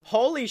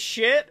Holy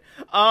shit.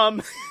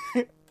 I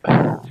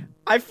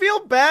feel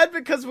bad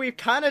because we've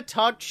kind of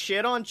talked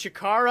shit on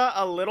Chikara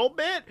a little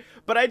bit,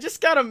 but I just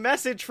got a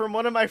message from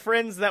one of my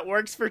friends that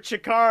works for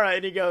Chikara,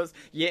 and he goes,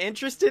 "You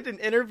interested in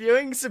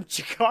interviewing some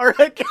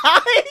Chikara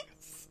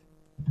guys?"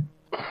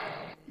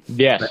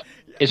 Yes.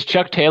 Is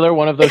Chuck Taylor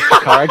one of those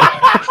Chikara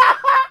guys?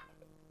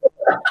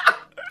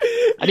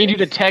 I need you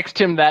to text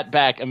him that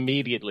back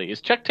immediately.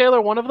 Is Chuck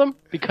Taylor one of them?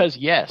 Because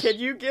yes. Can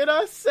you get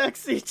us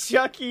sexy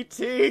Chucky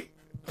T,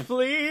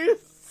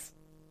 please?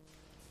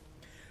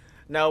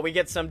 No, we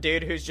get some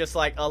dude who's just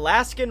like,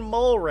 Alaskan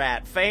Mole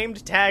Rat,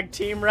 famed tag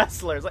team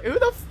wrestlers. Like, who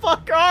the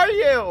fuck are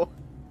you?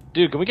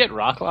 Dude, can we get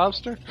Rock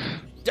Lobster?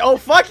 Oh,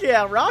 fuck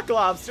yeah, Rock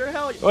Lobster,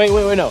 hell yeah.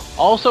 Wait, no.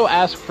 Also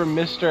ask for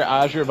Mr.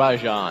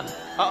 Azerbaijan.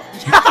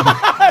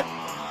 Oh.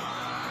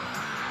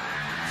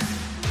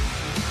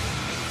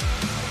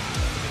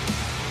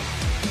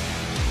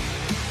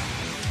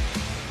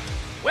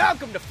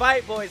 Welcome to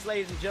Fight Boys,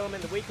 ladies and gentlemen,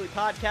 the weekly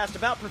podcast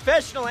about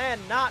professional and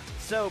not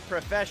so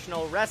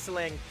professional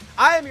wrestling.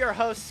 I am your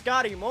host,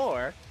 Scotty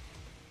Moore.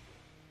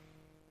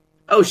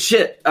 Oh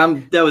shit,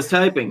 that was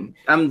typing.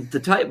 I'm the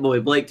type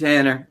boy, Blake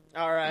Tanner.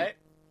 All right.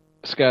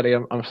 Scotty,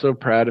 I'm so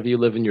proud of you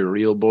living your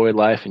real boy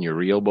life and your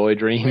real boy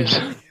dreams.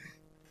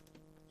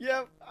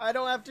 Yep, I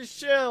don't have to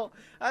shill.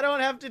 I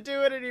don't have to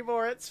do it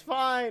anymore. It's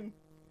fine.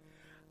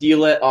 Do you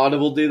let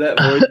Audible do that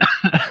voice?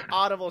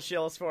 Audible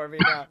shills for me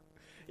now.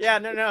 Yeah,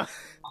 no.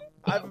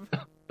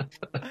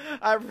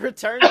 I've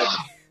returned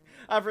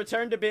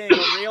to being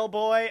a real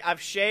boy. I've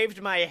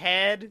shaved my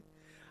head.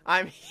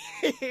 I'm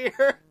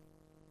here.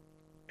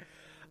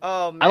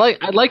 Oh man.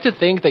 I'd like to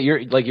think that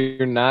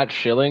you're not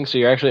shilling, so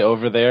you're actually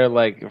over there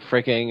like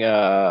freaking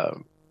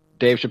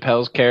Dave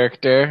Chappelle's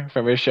character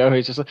from his show.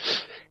 He's just like,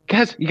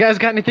 you guys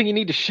got anything you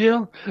need to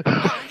shill?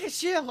 I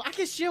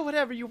can shill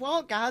whatever you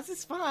want, guys.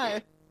 It's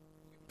fine.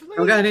 Please.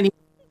 Don't got any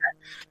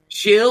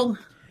shill?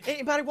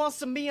 Anybody want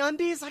some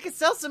MeUndies? I can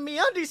sell some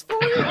MeUndies for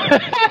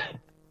you.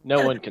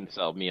 No one can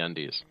sell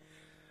MeUndies.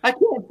 I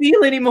can't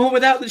feel anymore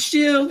without the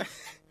shill.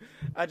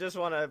 I just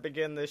want to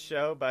begin this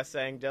show by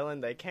saying,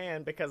 Dylan, they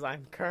can, because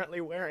I'm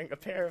currently wearing a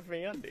pair of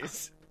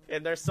MeUndies.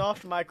 And their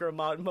soft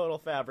micro-modal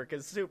fabric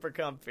is super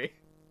comfy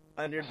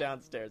on your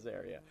downstairs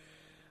area.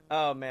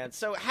 Oh, man.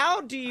 So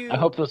how do you... I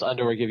hope those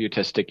underwear give you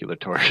testicular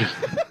torsion.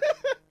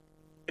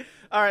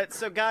 All right,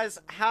 so guys,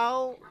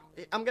 I'm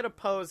going to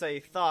pose a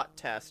thought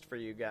test for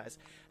you guys.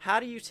 How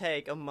do you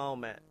take a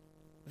moment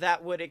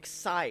that would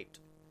excite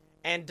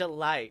and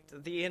delight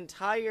the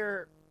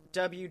entire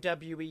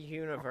WWE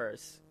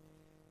universe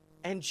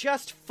and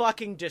just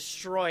fucking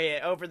destroy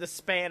it over the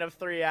span of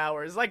 3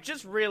 hours? Like,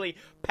 just really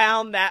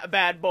pound that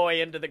bad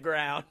boy into the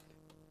ground.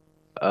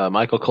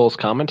 Michael Cole's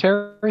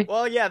commentary?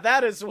 Well, yeah,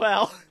 that as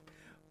well.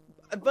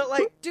 But,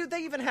 like, dude,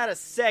 they even had a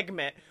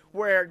segment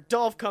where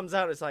Dolph comes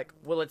out and is like,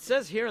 well, it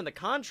says here in the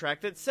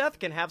contract that Seth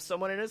can have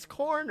someone in his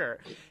corner.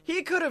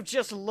 He could have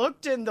just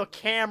looked in the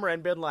camera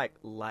and been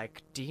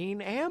like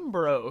Dean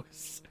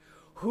Ambrose.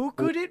 Who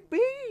could it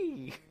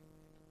be?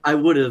 I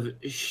would have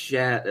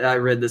I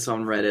read this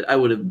on Reddit. I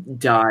would have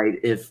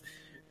died if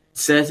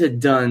Seth had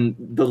done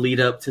the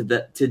lead up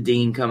to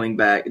Dean coming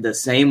back the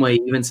same way,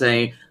 even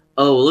saying,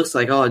 oh, it looks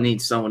like, I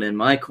need someone in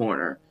my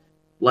corner,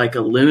 like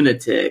a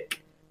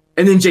lunatic.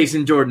 And then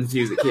Jason Jordan's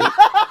music hit.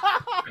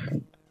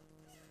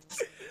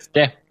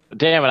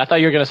 Damn it, I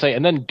thought you were going to say,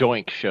 and then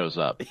Doink shows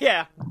up.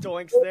 Yeah,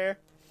 Doink's there.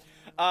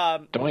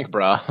 Doink,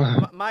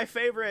 brah. My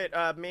favorite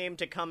meme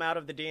to come out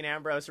of the Dean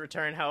Ambrose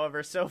return,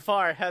 however, so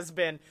far has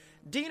been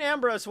Dean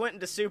Ambrose went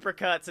into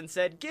Supercuts and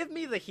said, give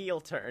me the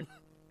heel turn.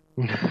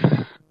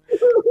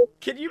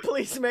 Can you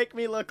please make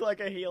me look like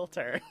a heel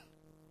turn?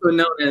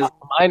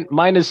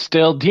 Mine is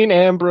still Dean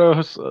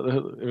Ambrose.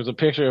 There was a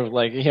picture of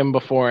like him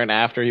before and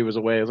after he was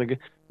away. It was like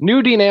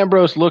new Dean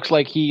Ambrose looks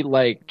like he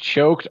like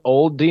choked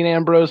old Dean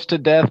Ambrose to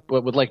death,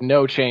 but with like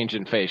no change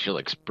in facial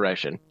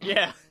expression.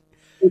 Yeah.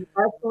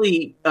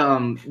 Actually,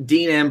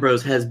 Dean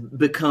Ambrose has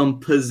become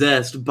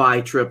possessed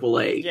by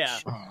Triple H. Yeah.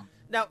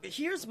 Now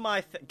here's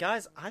my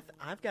guys.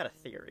 I've got a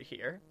theory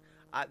here.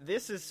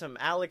 This is some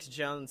Alex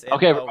Jones.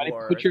 Okay, everybody,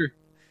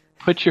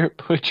 put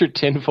your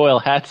tinfoil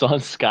hats on.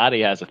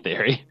 Scotty has a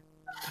theory.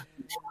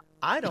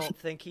 I don't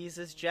think he's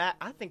as jacked.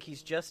 I think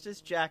he's just as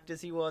jacked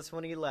as he was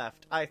when he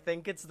left. I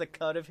think it's the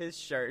cut of his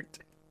shirt.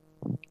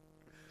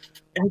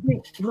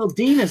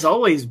 Dean has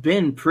always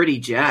been pretty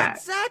jacked.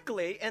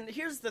 Exactly. And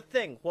here's the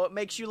thing. What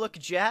makes you look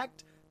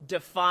jacked?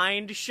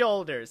 Defined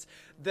shoulders.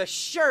 The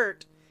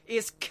shirt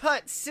is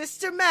cut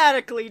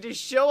systematically to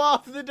show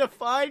off the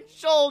defined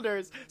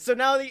shoulders. So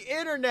now the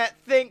internet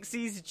thinks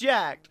he's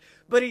jacked.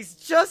 But he's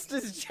just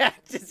as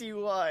jacked as he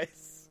was.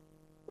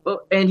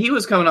 Well, and he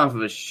was coming off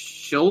of a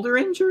shoulder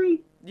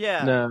injury?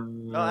 Yeah.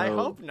 No. I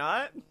hope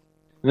not.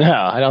 No,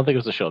 I don't think it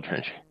was a shoulder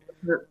injury.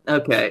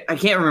 Okay, I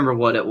can't remember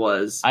what it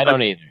was. I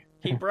don't either.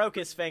 He broke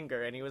his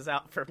finger and he was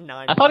out for 9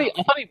 months. I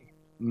thought he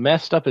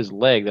messed up his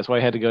leg. That's why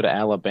he had to go to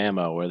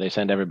Alabama, where they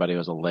send everybody who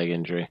has a leg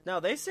injury. No,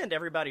 they send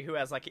everybody who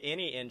has like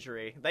any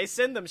injury. They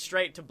send them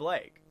straight to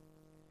Blake.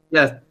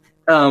 Yeah,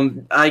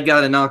 I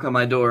got a knock on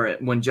my door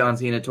when John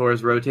Cena tore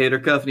his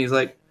rotator cuff, and he's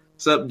like,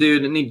 "Sup,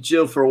 dude? I need to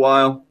chill for a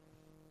while."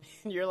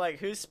 You're like,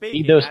 who's Need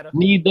speaking? those I don't...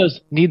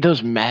 need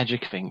those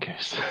magic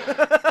fingers.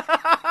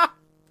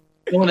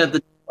 Going at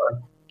the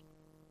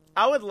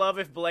I would love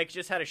if Blake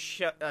just had a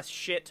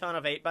shit ton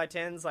of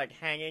 8x10s like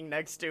hanging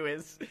next to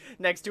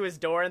his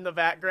door in the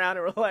background,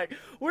 and we're like,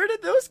 where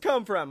did those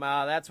come from?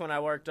 That's when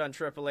I worked on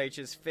Triple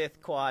H's 5th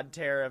quad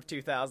tear of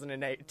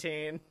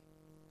 2018.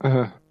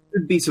 I'd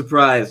be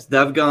surprised.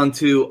 I've gone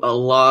to a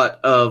lot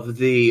of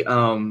the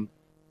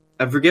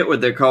I forget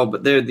what they're called,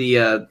 but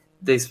they're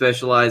they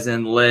specialize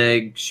in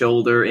leg,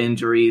 shoulder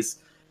injuries,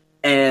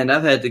 and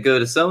I've had to go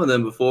to some of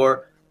them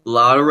before. A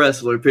lot of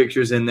wrestler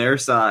pictures in there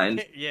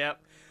signed. Yep.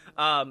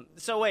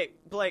 So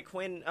wait, Blake,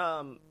 when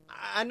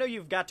I know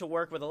you've got to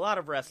work with a lot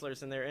of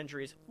wrestlers and their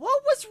injuries.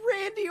 What was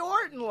Randy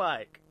Orton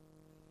like?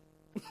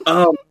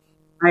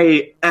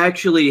 I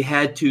actually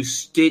had to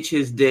stitch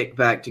his dick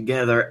back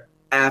together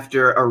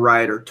after a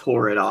writer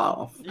tore it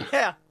off.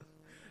 Yeah.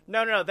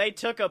 No, they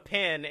took a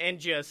pin and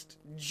just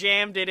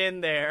jammed it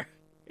in there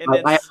and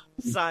then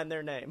signed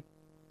their name.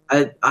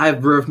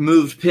 I've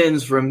removed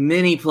pins from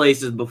many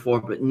places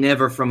before, but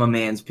never from a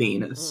man's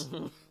penis.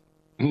 Mm-hmm.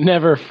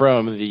 Never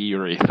from the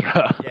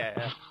urethra.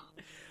 Yeah.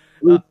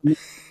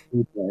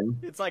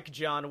 It's like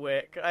John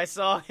Wick. I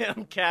saw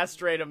him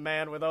castrate a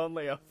man with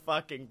only a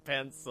fucking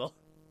pencil.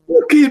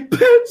 Fucking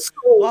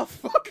pencil! A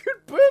fucking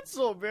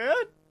pencil, man!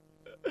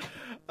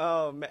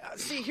 Oh, man.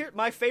 See, here,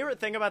 my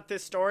favorite thing about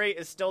this story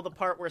is still the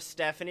part where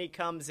Stephanie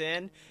comes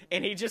in,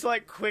 and he just,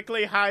 like,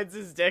 quickly hides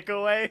his dick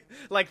away,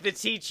 like the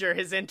teacher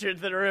has entered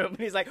the room, and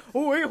he's like,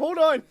 oh, wait, hold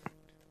on!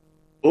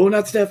 Oh,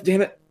 not Steph,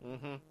 damn it.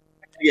 Mm-hmm.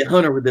 Get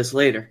Hunter with this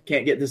later.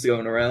 Can't get this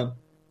going around.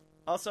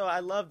 Also, I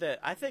love that.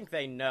 I think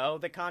they know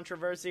the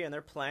controversy and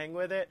they're playing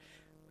with it.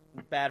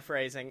 Bad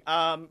phrasing.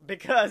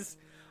 Because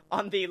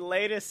on the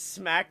latest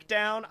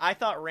SmackDown,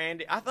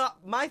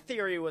 my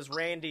theory was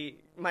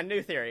my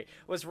new theory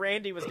was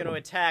Randy was going to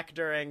attack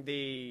during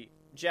the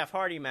Jeff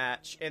Hardy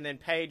match, and then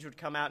Paige would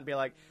come out and be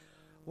like,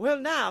 well,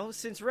 now,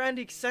 since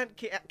Randy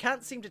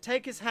can't seem to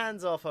take his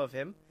hands off of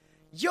him,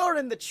 you're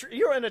in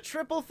a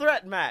triple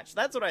threat match.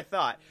 That's what I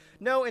thought.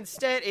 No,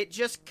 instead it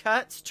just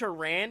cuts to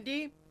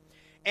Randy,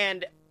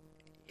 and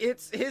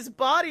his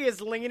body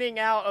is leaning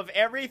out of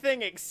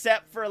everything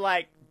except for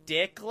like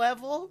dick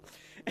level,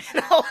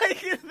 and all I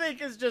can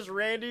think is just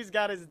Randy's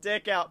got his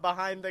dick out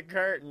behind the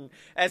curtain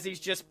as he's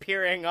just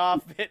peering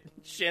off at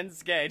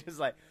Shinsuke. Just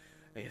like,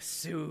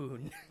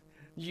 soon,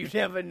 you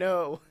never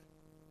know.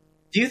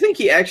 Do you think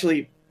he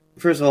actually?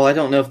 First of all, I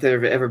don't know if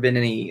there have ever been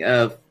any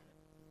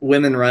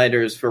women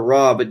writers for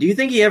Raw, but do you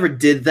think he ever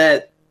did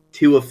that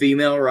to a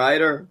female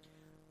writer?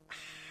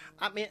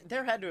 I mean,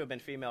 there had to have been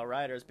female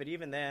writers, but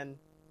even then,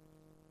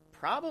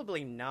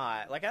 probably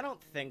not. Like, I don't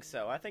think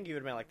so. I think he would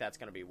have been like, that's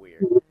going to be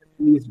weird.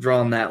 He's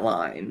drawn that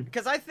line.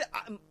 Because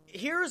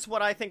here's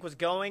what I think was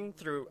going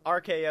through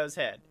RKO's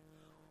head.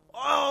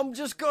 Oh, I'm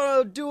just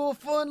going to do a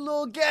fun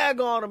little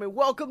gag on him and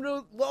welcome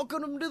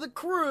him to the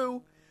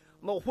crew.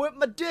 I'm going to whip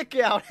my dick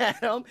out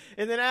at him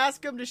and then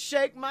ask him to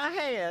shake my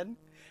hand.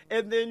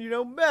 And then,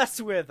 mess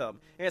with him.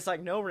 And it's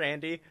like, no,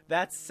 Randy,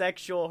 that's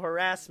sexual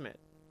harassment.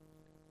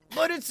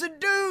 But it's a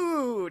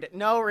dude!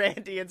 No,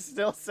 Randy, it's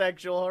still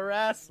sexual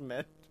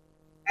harassment.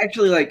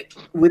 Actually, like,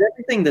 with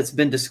everything that's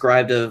been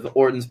described of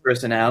Orton's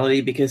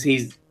personality, because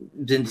he's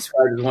been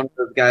described as one of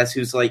those guys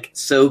who's, like,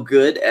 so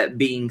good at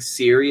being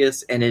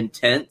serious and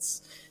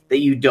intense that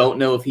you don't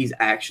know if he's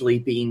actually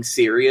being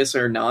serious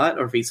or not,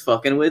 or if he's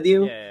fucking with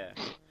you. Yeah.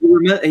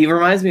 He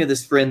reminds me of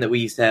this friend that we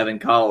used to have in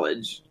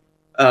college.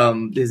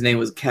 His name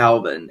was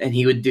Calvin, and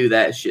he would do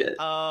that shit.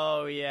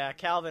 Oh, yeah,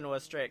 Calvin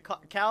was straight.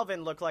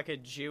 Calvin looked like a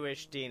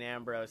Jewish Dean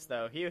Ambrose,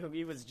 though.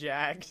 He was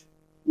jacked.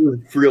 He was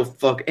real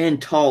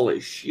and tall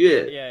as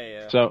shit.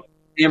 Yeah. So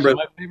Ambrose.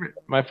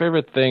 my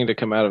favorite thing to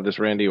come out of this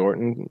Randy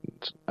Orton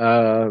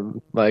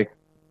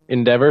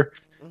endeavor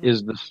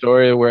is the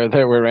story where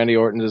Randy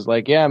Orton is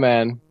like, yeah,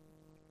 man,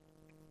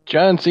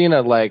 John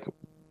Cena, like,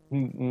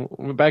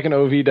 back in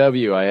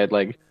OVW, I had,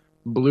 like,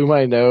 blew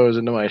my nose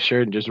into my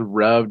shirt and just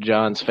rubbed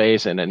John's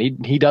face in, and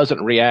he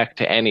doesn't react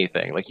to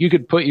anything. Like, you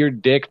could put your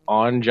dick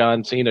on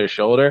John Cena's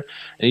shoulder,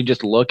 and he'd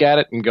just look at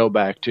it and go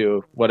back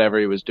to whatever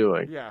he was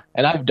doing. Yeah.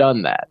 And I've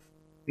done that.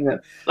 Yeah.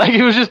 Like,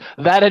 it was just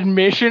that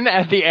admission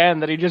at the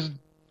end that he just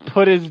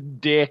put his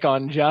dick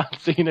on John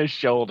Cena's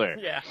shoulder.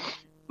 Yeah.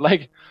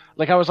 Like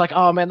I was like,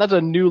 oh man, that's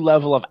a new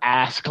level of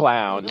ass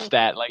clown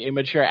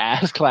immature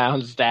ass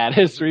clown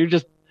status where you're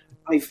just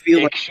I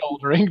feel like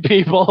shouldering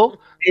people.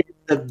 It's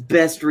the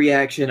best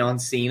reaction on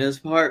Cena's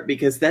part,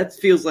 because that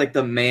feels like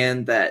the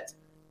man that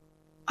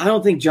I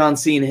don't think John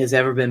Cena has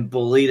ever been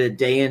bullied a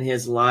day in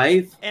his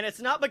life. And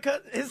it's not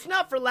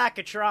for lack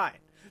of trying.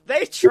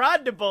 They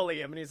tried to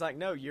bully him, and he's like,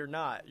 no, you're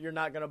not. You're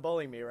not going to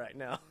bully me right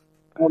now.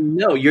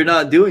 No, you're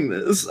not doing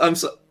this.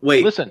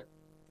 Wait. Listen,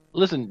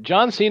 Listen,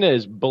 John Cena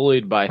is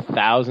bullied by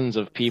thousands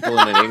of people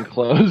in an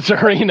enclosed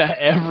arena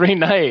every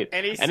night,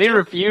 And he and he still-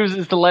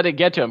 refuses to let it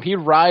get to him. He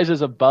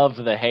rises above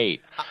the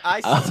hate.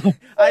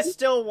 I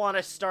still want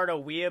to start a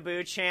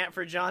weeaboo chant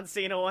for John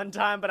Cena one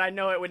time, but I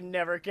know it would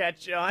never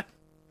catch on.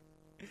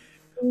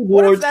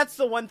 What if that's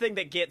the one thing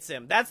that gets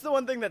him? That's the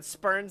one thing that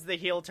spurns the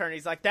heel turn.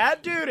 He's like,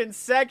 that dude in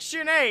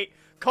Section 8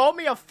 called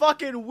me a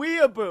fucking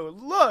weeaboo.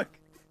 Look.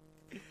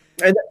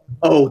 And,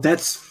 oh,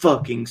 that's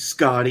fucking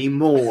Scotty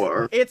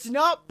Moore. It's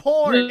not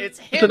porn. It's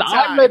Listen,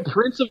 I hentai. met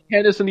Prince of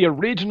Tennis in the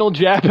original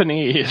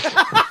Japanese.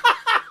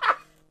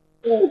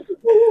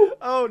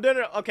 Oh,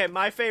 no. Okay,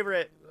 my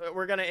favorite,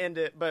 we're going to end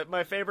it, but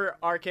my favorite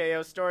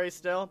RKO story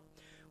still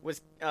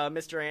was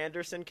Mr.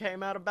 Anderson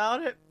came out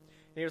about it.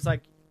 And he was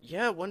like,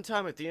 yeah, one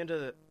time at the end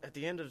of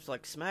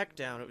like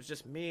SmackDown, it was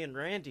just me and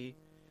Randy.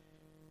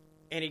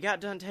 And he got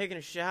done taking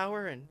a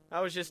shower, and I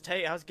was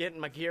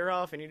getting my gear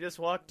off, and he just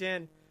walked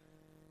in.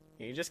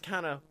 And he just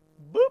kind of,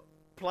 boop,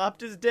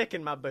 plopped his dick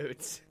in my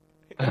boots.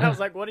 And I was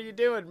like, what are you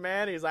doing,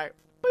 man? He's like,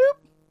 boop,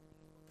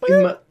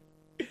 boop.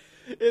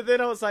 And then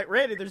I was like,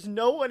 Randy, there's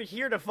no one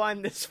here to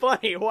find this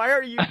funny. Why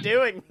are you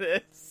doing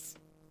this?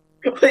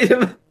 Wait a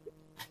minute.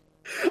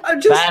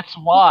 That's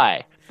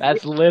why.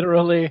 That's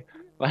literally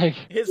like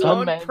His some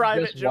own men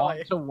private just joy.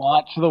 want to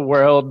watch the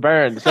world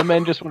burn. Some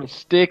men just want to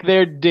stick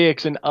their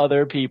dicks in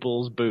other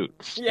people's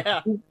boots.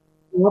 Yeah.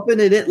 Swapping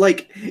it in,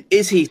 like,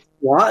 is he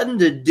squatting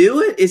to do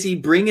it? Is he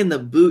bringing the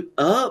boot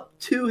up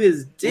to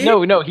his dick?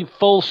 No, he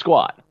full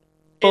squat.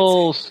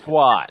 Full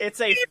squat. It's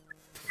a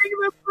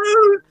the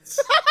boots.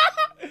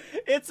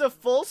 it's a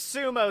full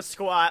sumo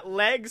squat,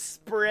 legs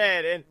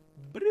spread, and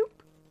bloop,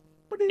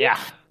 bloop. Yeah.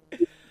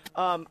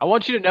 I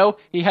want you to know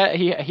he had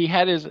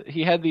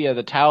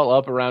the towel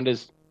up around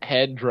his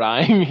head,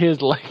 drying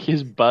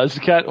his buzz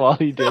cut while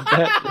he did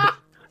that.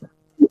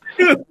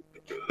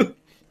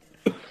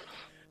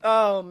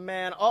 Oh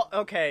man.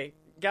 Okay,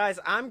 guys,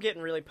 I'm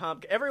getting really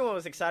pumped. Everyone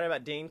was excited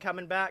about Dean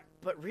coming back,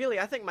 but really,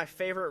 I think my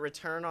favorite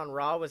return on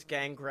Raw was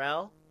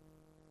Gangrel.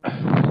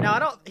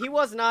 Now, he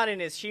was not in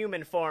his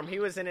human form. He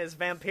was in his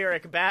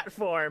vampiric bat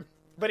form,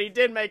 but he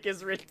did make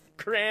his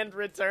grand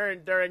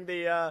return during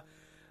the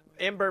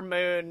Ember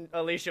Moon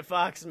Alicia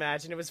Fox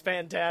match, and it was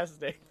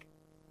fantastic.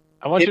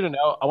 I want you to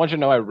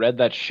know I read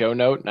that show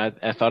note and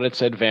I thought it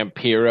said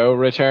Vampiro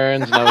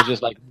returns, and I was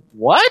just like,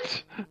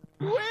 what?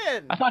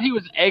 When? I thought he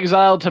was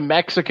exiled to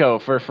Mexico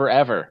for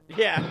forever.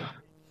 Yeah.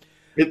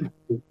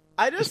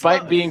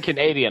 Despite being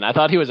Canadian, I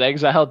thought he was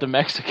exiled to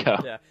Mexico.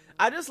 Yeah.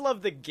 I just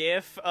love the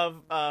gif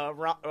of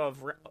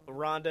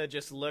Rhonda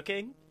just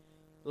looking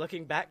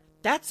back.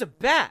 That's a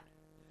bat.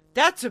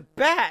 That's a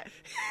bat.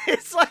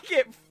 It's like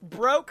it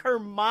broke her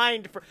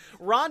mind.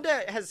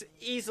 Rhonda has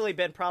easily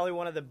been probably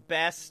one of the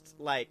best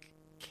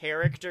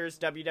characters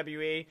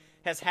WWE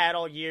has had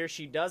all year.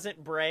 She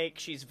doesn't break.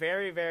 She's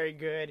very, very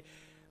good.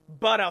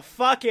 But a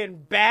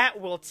fucking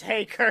bat will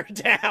take her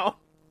down.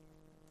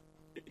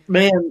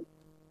 Man,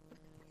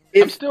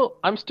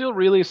 I'm still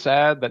really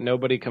sad that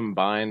nobody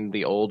combined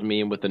the old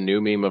meme with the new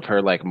meme of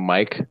her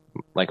mic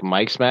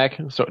smack,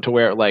 so to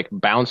where it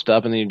bounced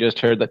up and then you just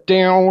heard the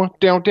down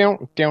down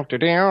down down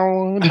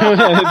down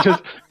down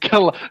just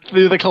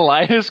through the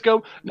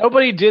kaleidoscope.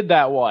 Nobody did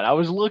that one. I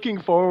was looking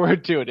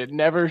forward to it. It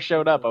never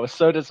showed up. I was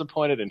so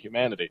disappointed in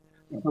humanity.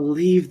 I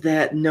believe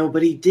that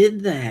nobody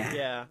did that.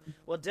 Yeah.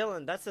 Well,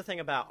 Dylan, that's the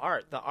thing about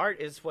art. The art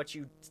is what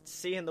you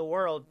see in the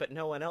world, but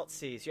no one else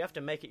sees. You have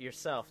to make it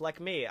yourself. Like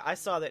me, I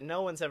saw that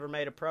no one's ever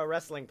made a pro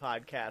wrestling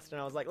podcast,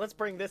 and I was like, let's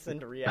bring this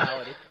into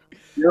reality.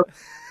 Yep.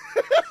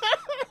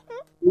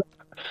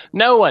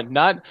 No one,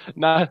 not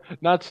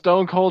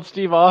Stone Cold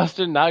Steve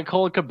Austin, not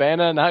Colt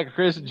Cabana, not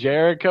Chris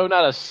Jericho,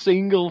 not a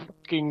single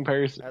fucking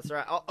person. That's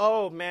right.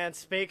 Oh man,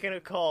 speaking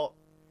of Colt,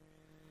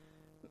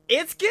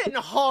 it's getting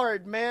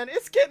hard, man.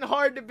 It's getting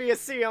hard to be a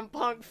CM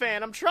Punk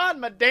fan. I'm trying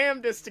my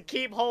damnedest to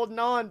keep holding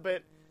on,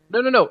 but...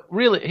 No.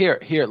 Really,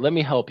 here, let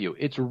me help you.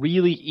 It's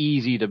really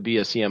easy to be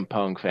a CM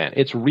Punk fan.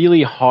 It's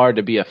really hard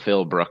to be a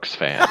Phil Brooks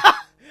fan.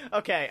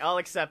 Okay, I'll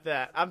accept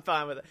that. I'm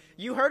fine with it.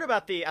 You heard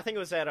about I think it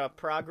was at a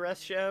Progress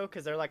show,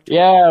 because they're like...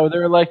 Yeah, they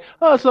were like,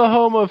 oh, it's the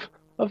home of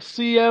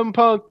CM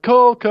Punk,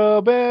 Colt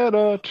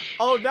Cabana.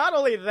 Oh, not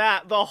only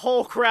that, the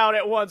whole crowd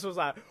at once was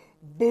like,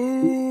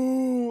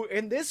 boo!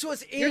 And this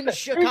was in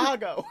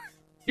Chicago.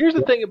 Here's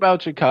the thing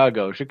about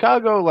Chicago.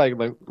 Chicago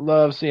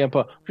loves CM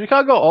Punk.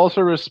 Chicago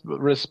also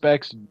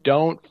respects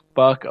don't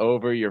fuck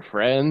over your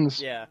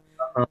friends. Yeah.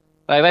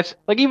 That's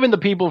even the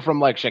people from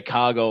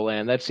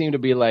Chicagoland. That seemed to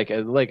be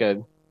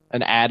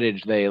an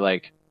adage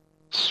they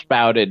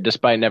spouted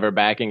despite never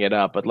backing it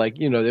up. But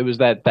it was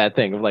that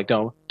thing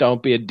of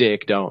don't be a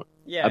dick, don't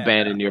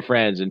abandon your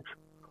friends. And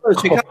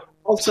Chicago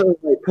also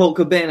Colt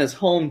Cabana's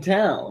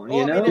hometown, well,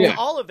 you know? I mean, it's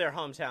all of their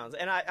hometowns.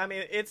 And I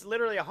mean, it's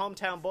literally a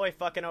hometown boy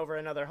fucking over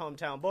another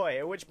hometown boy,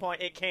 at which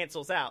point it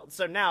cancels out.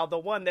 So now the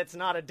one that's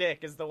not a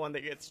dick is the one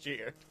that gets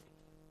cheered.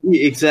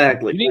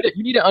 Exactly. You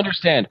need to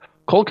understand,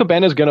 Colt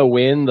Cabana's gonna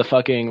win the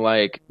fucking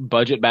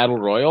budget battle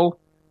royal,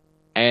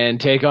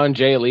 and take on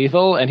Jay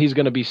Lethal, and he's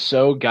going to be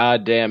so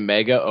goddamn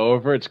mega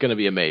over. It's going to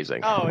be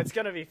amazing. Oh, it's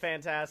gonna be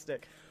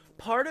fantastic.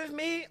 Part of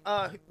me,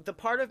 the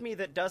part of me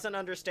that doesn't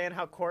understand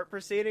how court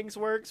proceedings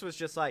works was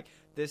just like,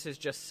 this is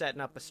just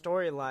setting up a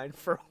storyline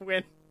for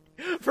when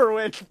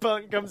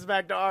Punk comes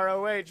back to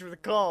ROH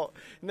with Colt.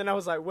 And then I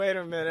was like, wait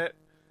a minute,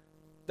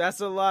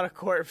 that's a lot of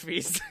court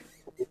fees.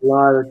 A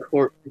lot of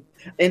court,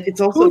 and it's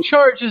also Who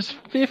charges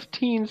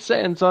 15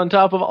 cents on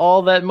top of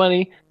all that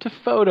money to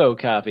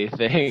photocopy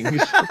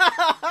things?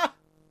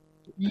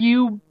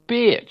 You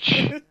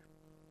bitch.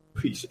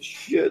 piece of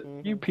shit.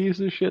 You piece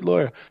of shit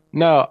lawyer.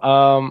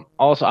 No,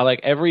 also I like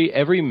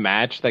every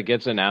match that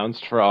gets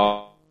announced for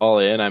all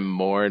in, I'm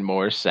more and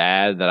more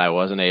sad that I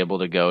wasn't able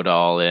to go to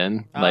All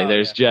In. Like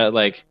there's just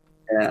like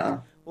Yeah.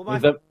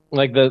 Well,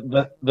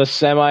 the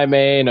semi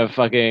main of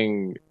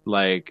fucking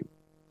like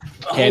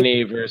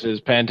Kenny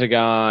versus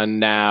Pentagon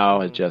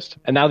now is just,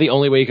 and now the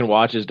only way you can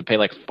watch is to pay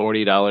like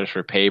 $40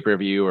 for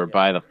pay-per-view or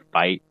buy the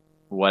fight,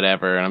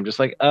 whatever. And I'm just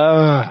like,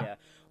 ugh. yeah.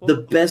 Well,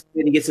 The best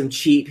way to get some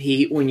cheap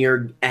heat when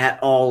you're at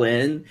All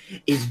In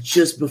is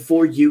just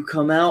before you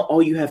come out,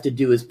 all you have to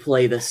do is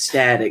play the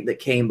static that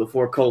came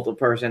before Cult of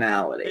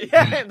Personality.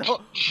 yeah,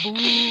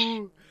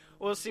 boo.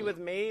 Well, see, with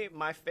me,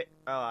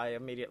 I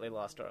immediately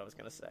lost what I was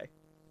gonna say.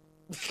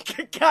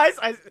 Guys,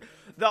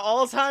 the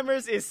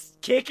Alzheimer's is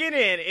kicking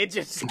in. It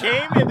just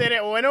came and then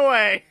it went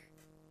away.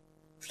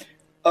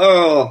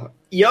 Oh,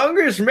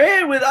 youngest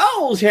man with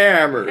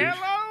Alzheimer's.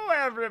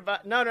 Hello,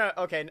 everybody. No,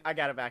 okay, I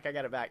got it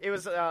back. It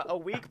was a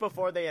week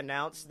before they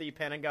announced the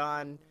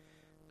Pentagon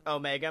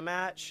Omega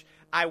match.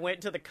 I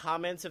went to the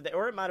comments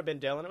or it might have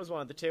been Dylan. It was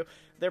one of the two.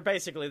 They're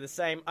basically the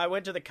same. I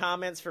went to the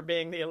comments for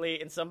being the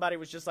Elite, and somebody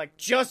was just like,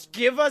 just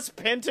give us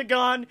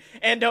Pentagon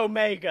and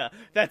Omega.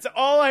 That's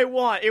all I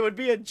want. It would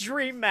be a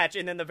dream match.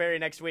 And then the very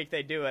next week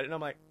they do it. And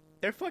I'm like,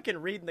 they're fucking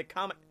reading the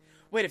comment.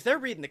 Wait, if they're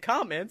reading the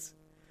comments,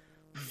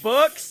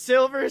 book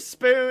Silver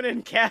Spoon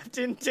and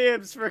Captain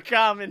Tibbs for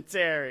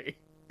commentary.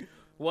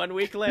 1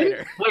 week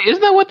later. Wait,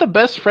 isn't that what the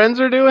Best Friends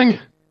are doing?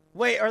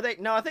 Wait, are they?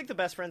 No, I think the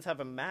Best Friends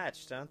have a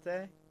match, don't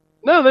they?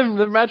 No,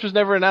 the match was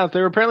never announced.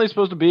 They were apparently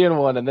supposed to be in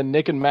one, and then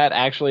Nick and Matt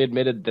actually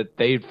admitted that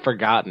they'd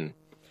forgotten.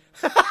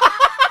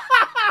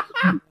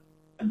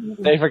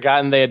 They'd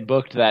forgotten they had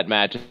booked that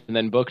match, and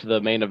then booked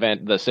the main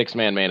event, the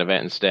 6-man main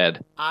event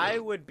instead. I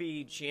would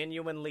be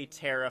genuinely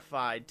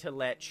terrified to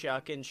let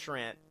Chuck and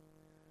Trent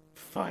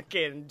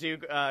fucking do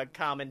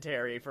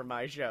commentary for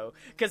my show,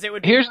 because it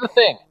would. Here's the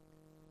thing.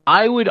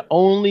 I would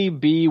only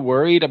be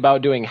worried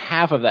about doing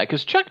half of that,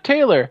 because Chuck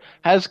Taylor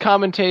has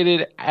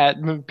commentated at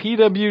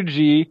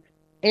PWG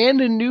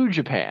and in New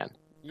Japan.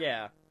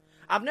 Yeah.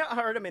 I've not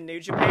heard him in New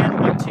Japan,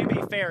 but to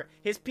be fair,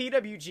 his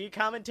PWG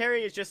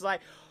commentary is just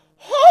like,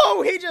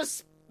 oh, he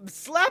just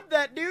slapped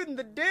that dude in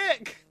the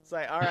dick. It's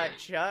like, all right,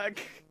 Chuck.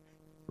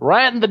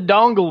 Right in the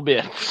dongle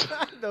bits.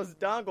 Those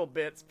dongle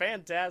bits,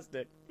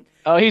 fantastic.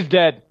 Oh, he's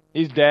dead.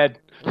 He's dead.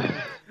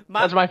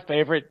 That's my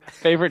favorite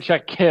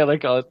Chuck Taylor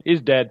call. He's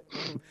dead.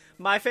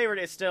 My favorite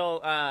is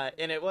still,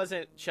 and it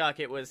wasn't Chuck,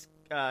 it was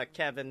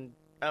Kevin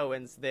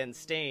Owens, then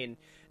Steen,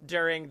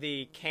 during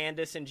the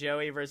Candice and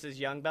Joey versus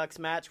Young Bucks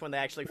match when they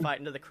actually fight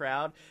into the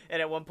crowd.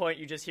 And at one point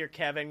you just hear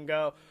Kevin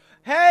go,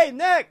 hey,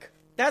 Nick,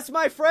 that's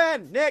my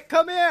friend. Nick,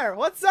 come here.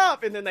 What's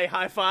up? And then they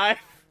high five.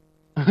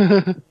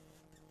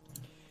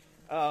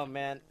 Oh,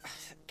 man.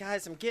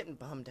 Guys, I'm getting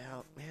bummed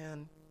out,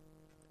 man.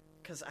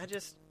 Because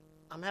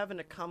I'm having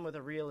to come with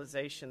a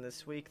realization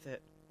this week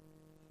that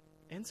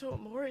Enzo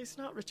Amore's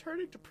not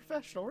returning to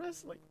professional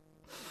wrestling.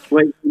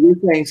 Wait, you're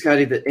saying,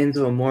 Scotty, that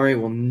Enzo Amore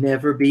will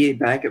never be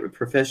back at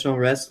professional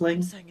wrestling?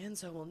 I'm saying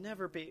Enzo will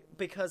never be,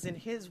 because in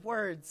his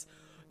words,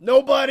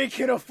 nobody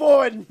can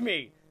afford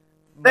me.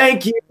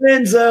 Thank you,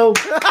 Enzo.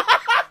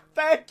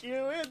 Thank you,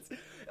 Enzo.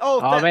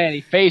 Oh, man, he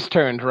face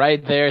turned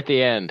right there at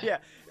the end. Yeah,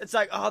 it's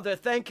like, oh, they're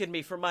thanking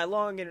me for my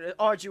long and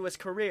arduous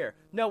career.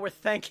 No, we're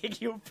thanking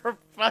you for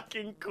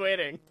fucking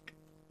quitting.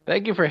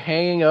 Thank you for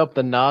hanging up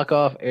the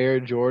knockoff Air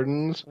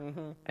Jordans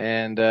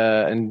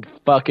and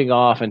fucking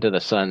off into the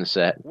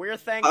sunset. We're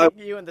thanking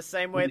you in the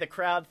same way the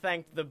crowd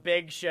thanked the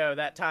Big Show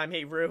that time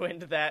he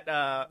ruined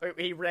that,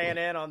 he ran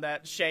in on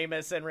that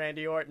Sheamus and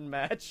Randy Orton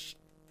match.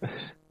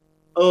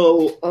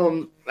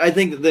 I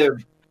think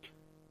that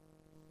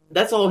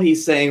that's all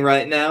he's saying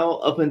right now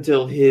up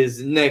until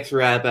his next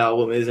rap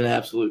album is an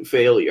absolute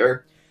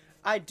failure.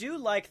 I do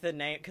like the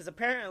name, because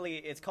apparently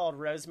it's called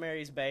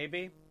Rosemary's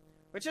Baby.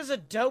 Which is a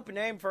dope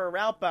name for a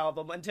rap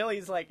album until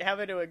he's, like,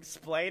 having to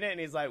explain it, and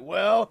he's like,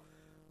 well,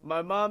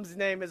 my mom's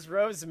name is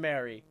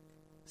Rosemary,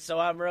 so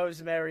I'm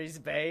Rosemary's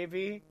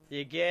Baby.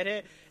 You get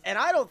it? And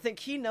I don't think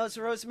he knows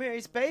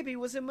Rosemary's Baby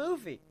was a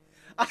movie.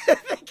 I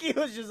think he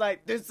was just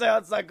like, this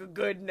sounds like a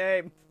good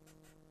name.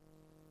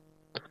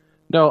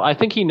 No, I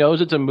think he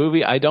knows it's a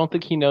movie. I don't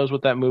think he knows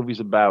what that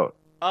movie's about.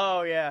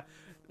 Oh, yeah.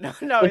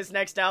 No, his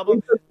next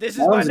album. This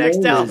is my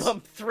next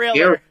album,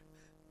 Thriller.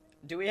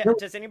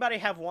 Does anybody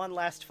have one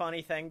last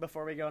funny thing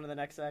before we go into the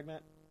next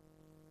segment?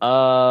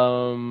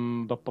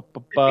 The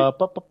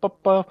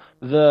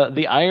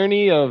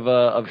irony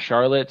of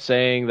Charlotte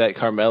saying that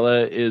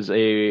Carmella is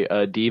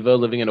a diva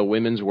living in a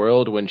women's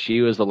world when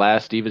she was the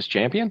last Divas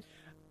champion.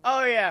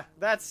 Oh yeah,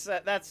 that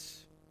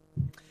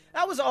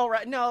was all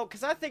right. No,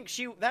 because I think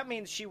that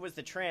means she was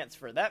the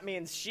transfer. That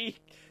means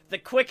the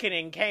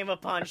quickening came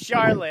upon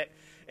Charlotte,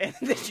 and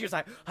then she was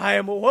like, "I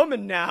am a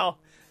woman now."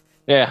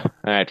 Yeah.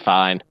 All right.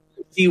 Fine.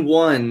 She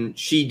won.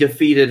 She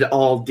defeated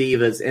all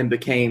divas and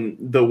became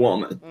the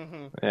woman.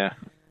 Mm-hmm. Yeah.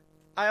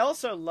 I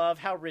also love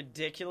how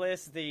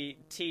ridiculous the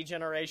T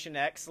Generation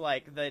X,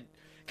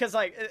 because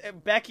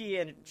Becky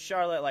and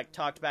Charlotte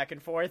talked back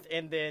and forth,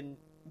 and then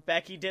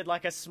Becky did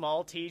a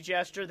small T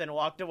gesture, then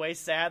walked away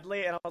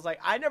sadly, and I was like,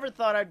 I never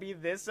thought I'd be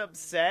this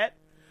upset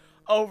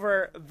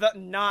over the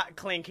not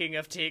clinking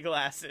of tea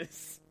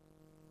glasses.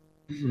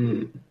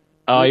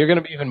 Oh, you're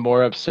gonna be even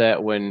more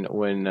upset when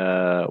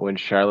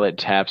Charlotte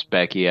taps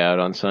Becky out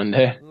on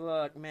Sunday.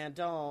 Look, man,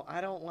 I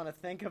don't want to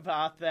think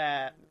about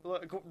that.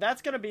 Look,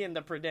 that's gonna be in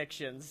the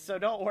predictions, so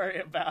don't worry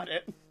about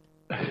it.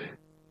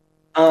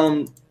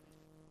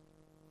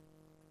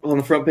 On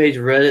the front page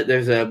of Reddit,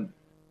 there's a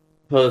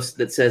post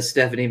that says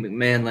Stephanie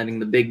McMahon letting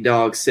the big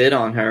dog sit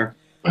on her.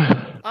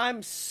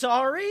 I'm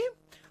sorry,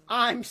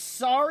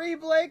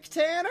 Blake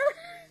Tanner.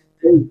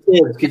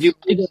 Could you?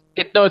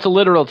 No, it's a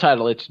literal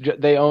title.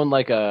 They own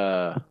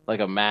a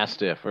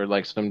mastiff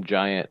or some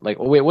giant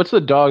wait, what's the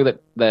dog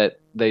that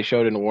they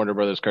showed in Warner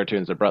Brothers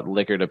cartoons that brought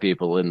liquor to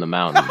people in the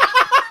mountains?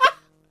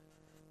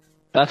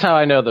 That's how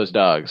I know those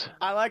dogs.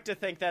 I like to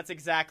think that's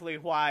exactly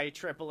why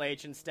Triple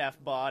H and Steph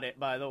bought it.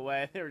 By the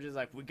way, they were just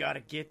like, we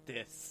gotta get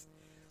this,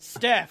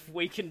 Steph.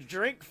 We can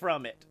drink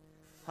from it.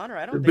 Hunter,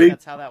 I don't think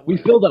that's how that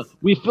works.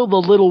 We fill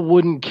the little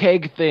wooden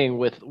keg thing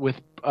with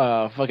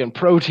fucking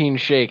protein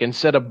shake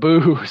instead of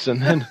booze,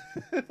 and then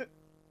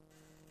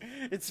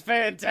it's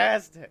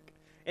fantastic.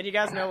 And you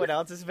guys know what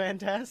else is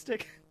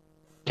fantastic?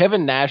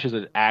 Kevin Nash is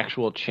an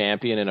actual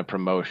champion in a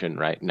promotion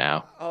right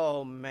now.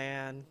 Oh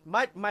man,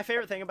 my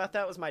favorite thing about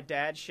that was my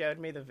dad showed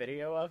me the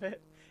video of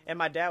it, and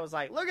my dad was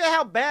like, "Look at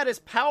how bad his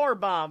power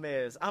bomb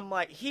is." I'm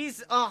like,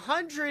 "He's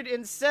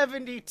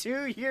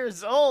 172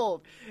 years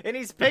old, and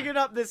he's picking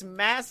up this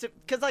massive."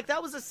 Because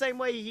that was the same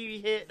way he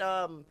hit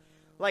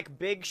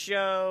Big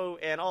Show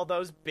and all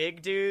those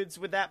big dudes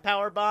with that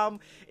power bomb.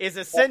 Is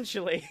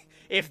essentially,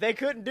 if they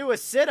couldn't do a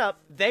sit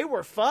up, they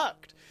were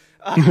fucked.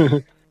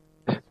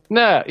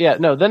 No.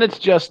 Then it's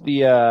just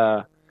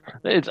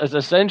it's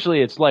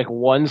essentially it's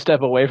one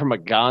step away from a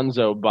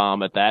Gonzo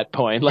bomb at that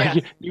point.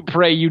 You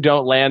pray you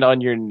don't land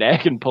on your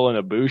neck and pull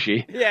an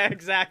Ibushi. Yeah,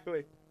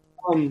 exactly.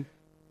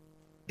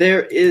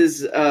 There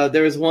is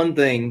one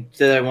thing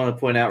that I want to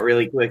point out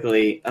really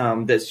quickly.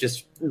 That's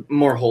just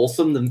more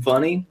wholesome than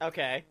funny.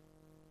 Okay.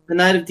 The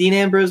night of Dean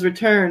Ambrose's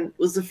return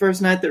was the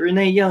first night that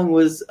Renee Young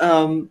was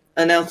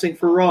announcing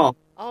for Raw.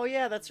 Oh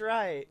yeah, that's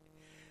right.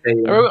 I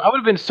would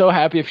have been so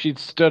happy if she'd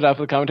stood up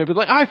for the commentary and be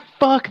like, I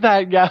fuck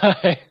that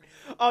guy.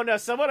 Oh no,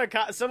 someone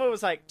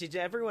was like, did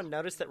everyone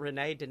notice that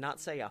Renee did not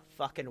say a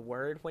fucking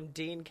word when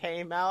Dean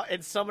came out?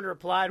 And someone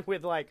replied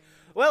with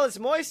well, as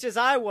moist as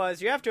I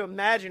was, you have to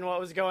imagine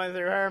what was going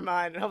through her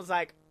mind. And I was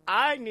like,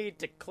 I need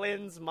to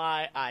cleanse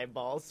my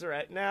eyeballs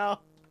right now.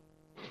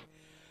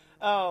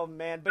 Oh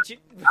man, but yeah.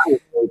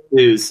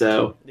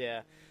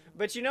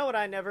 But you know what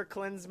I never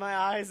cleanse my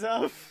eyes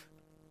of?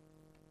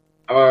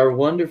 Our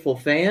wonderful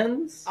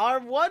fans.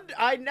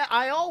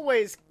 I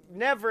always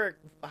never.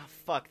 Oh,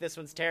 fuck, this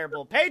one's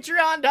terrible.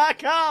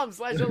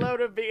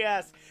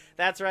 Patreon.com/AloadofBS.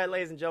 That's right,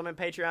 ladies and gentlemen.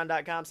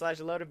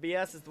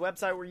 Patreon.com/AloadofBS is the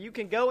website where you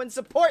can go and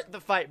support the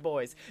Fight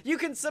Boys. You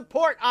can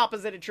support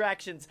Opposite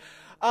Attractions.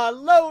 A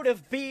load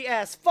of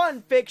BS,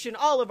 fun fiction.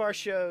 All of our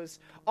shows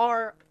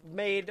are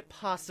made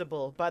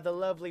possible by the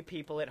lovely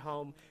people at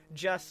home,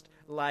 just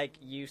like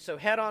you. So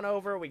head on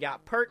over. We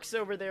got perks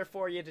over there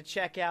for you to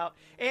check out.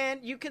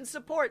 And you can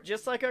support,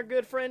 just like our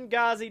good friend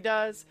Ghazi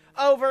does,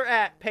 over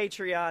at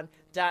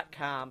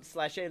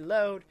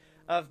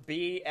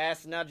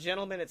patreon.com/AloadofBS. Now,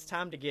 gentlemen, it's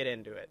time to get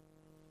into it.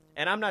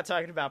 And I'm not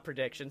talking about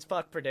predictions.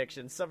 Fuck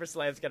predictions.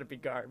 SummerSlam's gonna be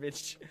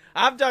garbage.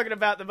 I'm talking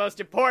about the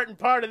most important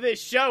part of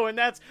this show, and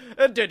that's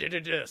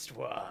Just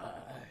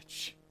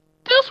Watch.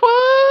 Just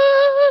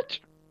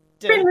Watch!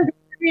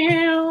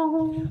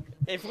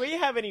 If we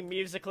have any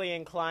musically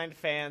inclined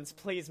fans,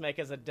 please make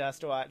us a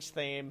Dust Watch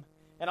theme.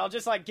 And I'll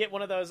just get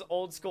one of those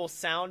old school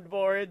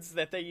soundboards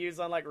that they use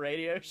on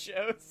radio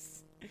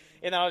shows.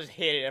 And I'll just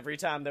hit it every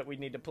time that we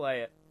need to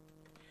play it.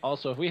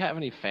 Also, if we have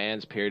any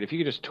fans, period, if you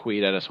could just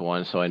tweet at us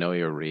once so I know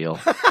you're real.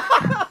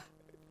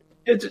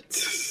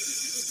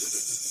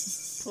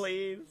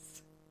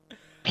 Please.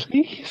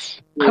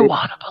 Please. I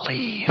want to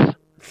believe.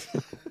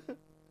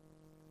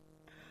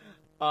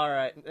 All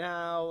right,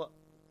 now,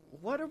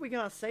 what are we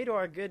gonna say to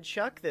our good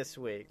Chuck this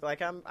week?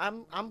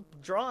 I'm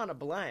drawing a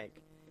blank.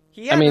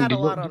 He hadn't had a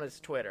lot on his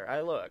Twitter.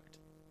 I looked.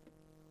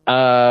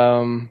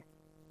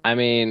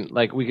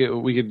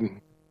 We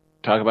could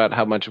talk about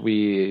how much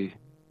we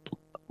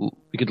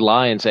could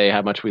lie and say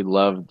how much we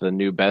love the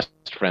new Best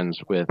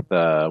Friends with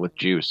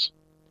Juice.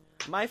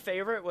 My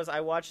favorite was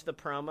I watched the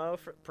promo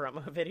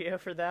video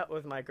for that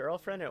with my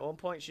girlfriend. At one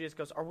point, she just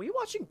goes, "Are we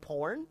watching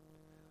porn?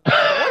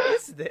 What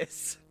is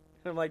this?"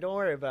 I'm like, "Don't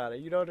worry about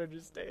it. You don't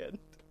understand."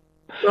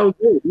 Oh,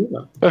 good. Yeah.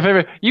 My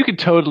favorite. You could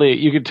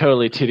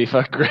totally titty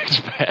fuck Greg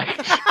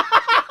Specs.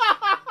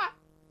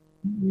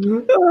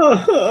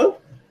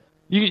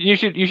 You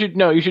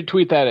should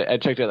tweet that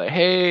at Chuck Taylor.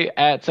 Hey,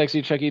 at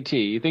sexy Chucky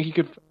T. You think you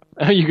could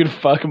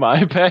fuck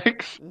my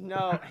pecs?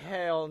 No,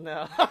 hell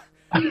no.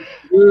 I'm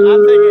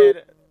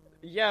thinking,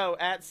 yo,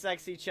 at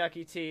sexy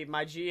Chucky T.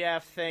 My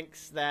GF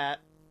thinks that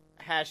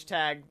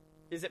hashtag.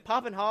 Is it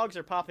poppin' hogs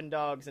or poppin'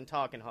 dogs and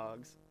talking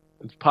hogs?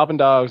 It's popping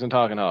dogs and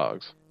talking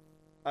hogs.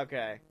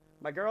 Okay.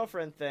 My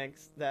girlfriend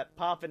thinks that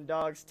poppin'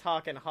 dogs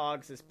talking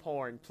hogs is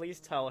porn. Please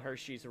tell her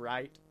she's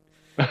right.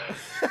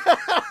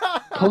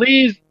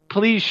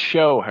 Please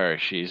show her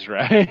she's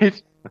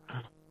right.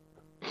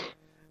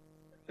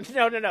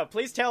 No.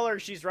 Please tell her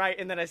she's right,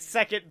 and then a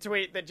second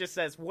tweet that just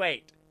says,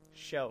 "Wait,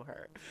 show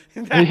her."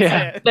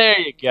 That's it. There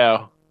you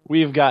go.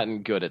 We've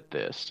gotten good at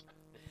this.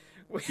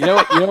 You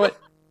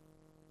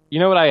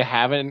know what I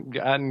haven't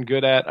gotten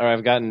good at, or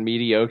I've gotten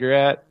mediocre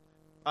at?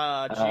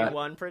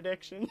 G1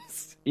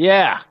 predictions.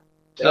 Yeah.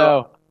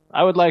 So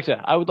I would like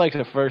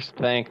to first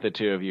thank the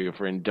two of you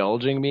for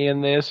indulging me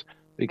in this,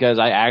 because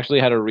I actually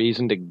had a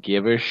reason to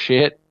give a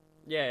shit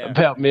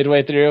about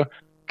midway through.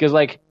 Because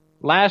like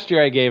last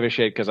year I gave a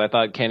shit because I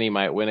thought Kenny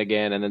might win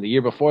again, and then the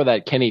year before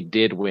that Kenny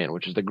did win,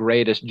 which is the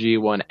greatest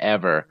G1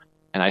 ever,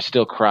 and I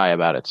still cry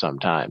about it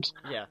sometimes.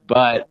 Yeah.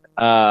 But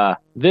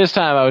this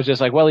time I was just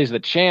like, well, he's the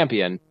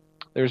champion.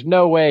 There's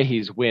no way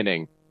he's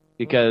winning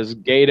because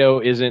Gato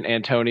isn't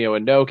Antonio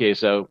Inoki,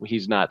 so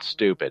he's not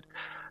stupid.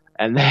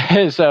 And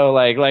then, so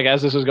like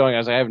as this was going, I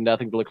was like, I have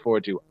nothing to look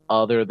forward to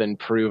other than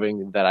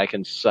proving that I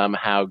can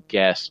somehow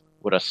guess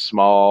what a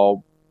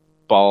small,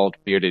 bald,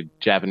 bearded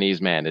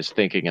Japanese man is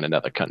thinking in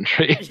another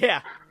country.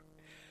 Yeah.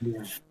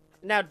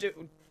 Now,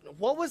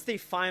 what was the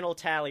final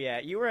tally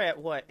at? You were at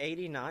what,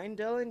 89,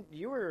 Dylan?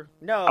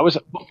 I was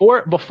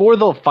before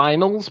the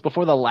finals,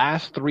 before the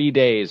last 3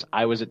 days,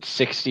 I was at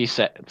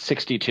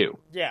 62.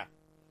 Yeah.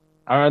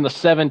 Or on the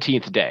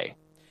 17th day,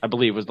 I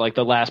believe, was like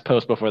the last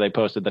post before they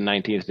posted the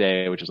 19th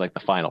day, which is like the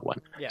final one.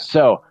 Yeah.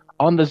 So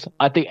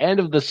at the end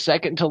of the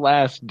second to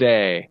last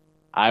day,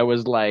 I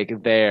was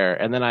like there,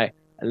 and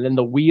then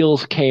the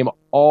wheels came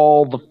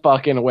all the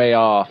fucking way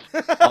off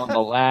on the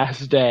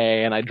last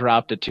day, and I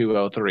dropped to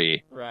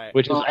 203. Right.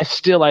 Which is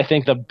I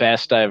think the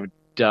best I've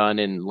done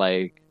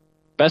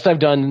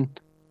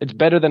It's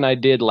better than I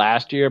did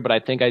last year, but I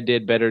think I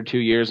did better 2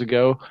 years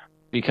ago.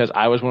 Because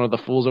I was one of the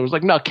fools that was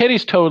like, no,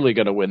 Kenny's totally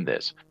going to win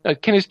this. No,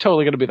 Kenny's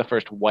totally going to be the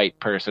first white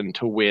person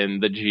to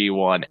win the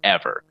G1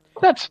 ever.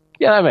 That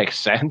makes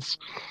sense.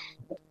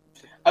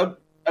 I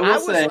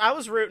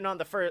was rooting on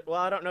the first. Well,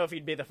 I don't know if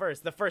he'd be the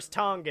first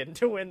Tongan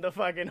to win the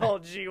fucking whole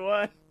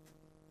G1.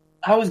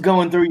 I was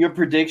going through your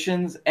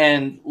predictions,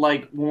 and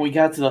like when we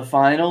got to the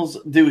finals,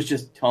 there was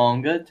just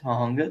Tonga.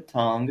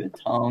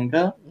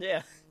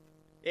 Yeah,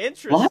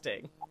 interesting. What?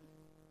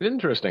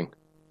 Interesting.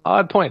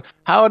 Odd point.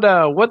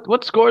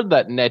 What scored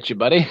that net you,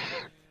 buddy?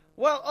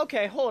 Well,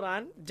 okay, hold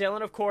on.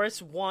 Dylan, of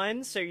course,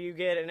 won, so you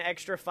get an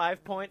extra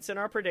 5 points in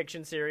our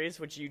prediction series,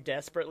 which you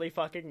desperately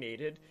fucking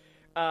needed.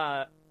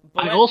 But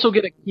I also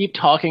get to keep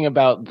talking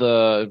about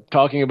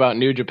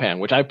New Japan,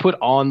 which I put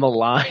on the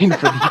line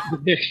for the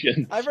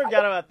prediction. I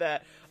forgot about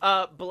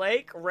that.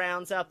 Blake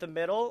rounds out the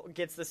middle,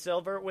 gets the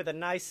silver with a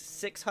nice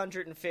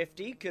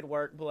 650. Good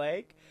work,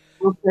 Blake.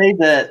 I'll say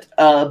that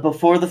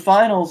before the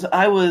finals,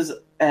 I was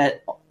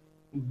at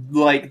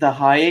like the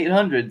high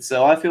 800,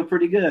 so I feel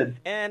pretty good.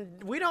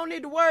 And we don't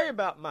need to worry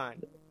about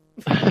mine.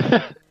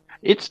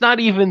 It's not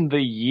even the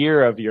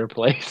year of your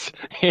place.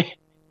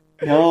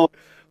 No.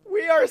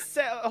 We are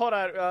set. Hold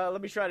on.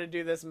 Let me try to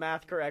do this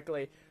math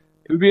correctly.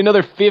 It would be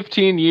another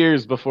 15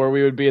 years before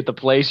we would be at the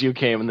place you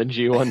came in the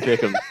G1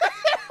 Pick'em.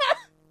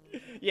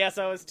 Yes,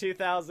 I was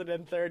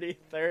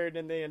 2033rd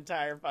in the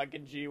entire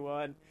fucking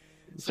G1.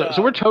 So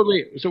we're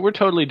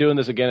totally doing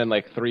this again in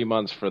like 3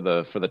 months for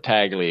the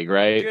tag league,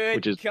 right?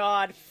 Good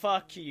God,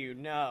 fuck you,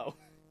 no.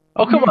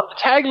 Oh come on, the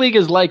tag league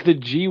is like the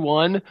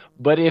G1,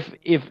 but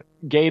if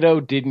Gato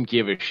didn't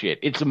give a shit,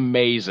 it's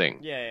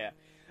amazing. Yeah.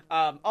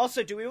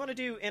 Also, do we want to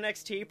do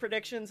NXT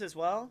predictions as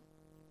well?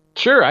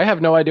 Sure, I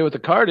have no idea what the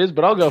card is,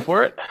 but I'll go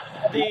for it.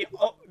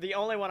 The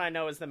only one I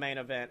know is the main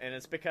event, and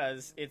it's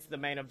because it's the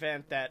main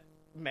event that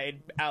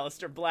made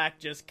Aleister Black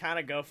just kind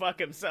of go fuck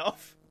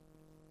himself.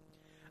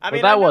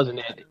 Wasn't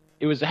it.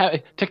 It was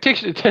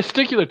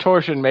testicular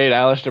torsion made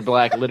Aleister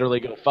Black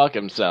literally go fuck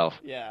himself.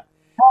 Yeah.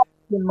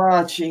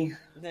 Machi.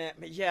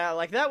 Yeah,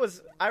 like that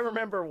was. I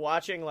remember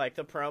watching like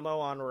the promo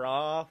on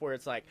Raw where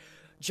it's like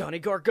Johnny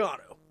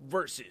Gargano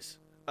versus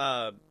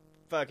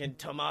fucking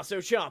Tommaso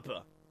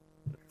Ciampa,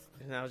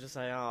 and I was just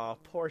like, oh,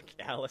 poor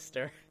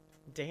Aleister.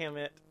 Damn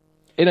it.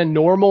 In a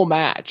normal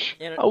match.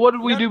 What did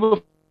we do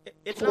before?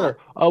 It's not.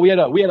 Oh, we had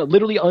a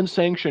literally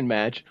unsanctioned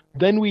match.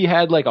 Then we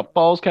had like a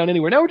falls count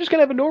anywhere. Now we're just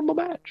gonna have a normal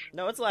match.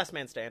 No, it's last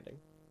man standing.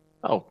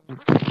 Oh.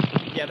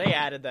 Yeah, they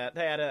added that.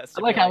 They added that.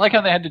 I like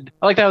how they had to.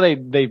 I like how they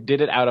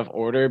did it out of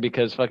order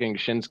because fucking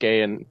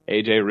Shinsuke and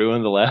AJ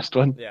ruined the last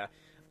one. Yeah.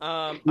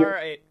 All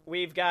right,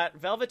 we've got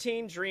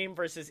Velveteen Dream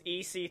versus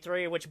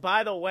EC3, which,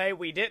 by the way,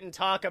 we didn't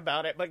talk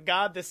about it, but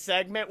God, the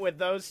segment with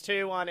those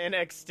two on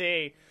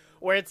NXT,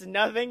 where it's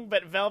nothing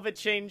but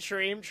Velveteen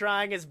Dream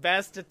trying his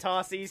best to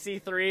toss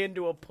EC3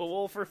 into a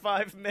pool for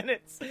 5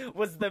 minutes,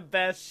 was the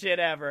best shit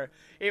ever.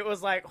 It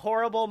was like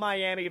horrible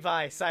Miami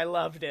Vice. I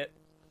loved it.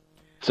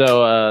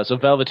 So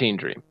Velveteen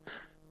Dream.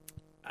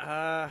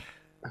 Yeah,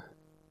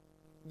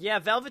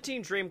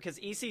 Velveteen Dream, because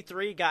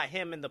EC3 got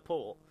him in the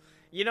pool.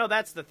 You know,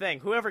 that's the thing.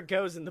 Whoever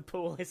goes in the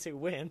pool is who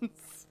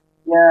wins.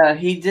 Yeah,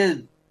 he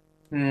did.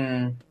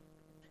 I'm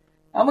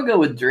gonna go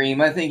with Dream.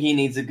 I think he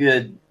needs a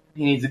good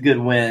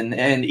win,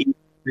 and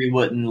E3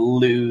 wouldn't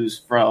lose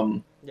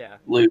from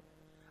lose.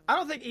 I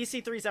don't think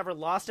EC3's ever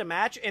lost a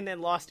match and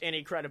then lost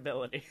any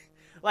credibility.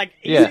 Like,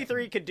 Yeah.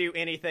 EC3 could do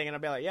anything, and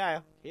I'd be like,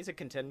 yeah, he's a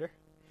contender.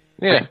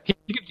 Yeah,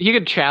 he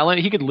could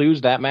challenge. He could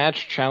lose that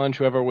match, challenge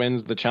whoever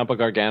wins the Ciampa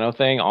Gargano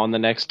thing on the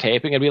next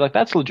taping, and be like,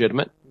 "That's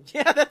legitimate."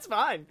 Yeah, that's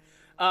fine.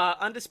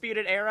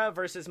 Undisputed Era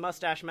versus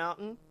Mustache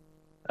Mountain.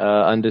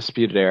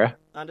 Undisputed Era.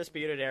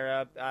 Undisputed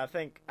Era. I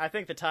think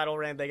the title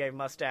reign they gave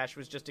Mustache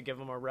was just to give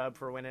him a rub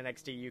for when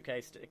NXT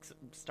UK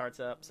starts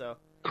up. So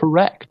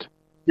Correct.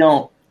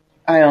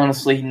 I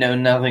honestly know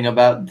nothing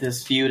about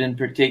this feud in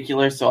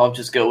particular, so I'll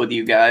just go with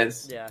you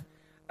guys. yeah.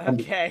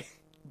 Okay.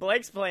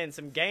 Blake's playing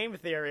some game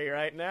theory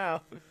right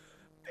now.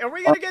 Are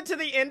we gonna get to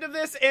the end of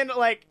this and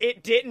like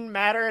it didn't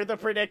matter the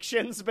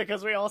predictions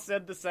because we all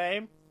said the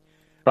same?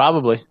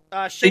 Probably.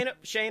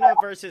 Shayna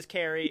versus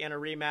Carrie in a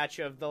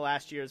rematch of the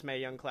last year's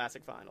Mae Young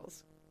Classic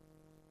Finals.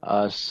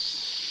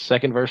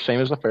 Second verse, same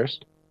as the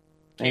first.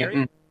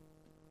 Carrie?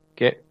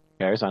 Okay,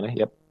 Carrie's on it.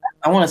 Yep.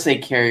 I want to say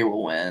Carrie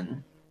will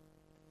win.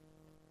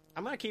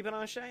 I'm gonna keep it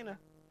on Shayna.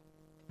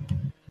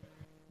 I'm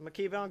gonna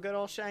keep it on good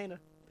old Shayna.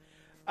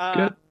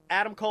 Good.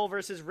 Adam Cole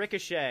versus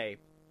Ricochet.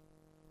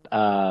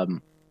 Bye.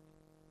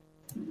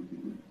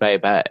 Oh,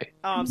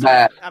 I'm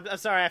sorry. I'm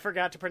sorry. I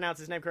forgot to pronounce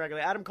his name correctly.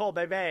 Adam Cole,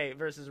 Bebe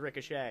versus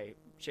Ricochet.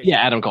 Yeah,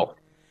 Adam Cole.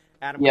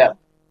 Adam Yeah.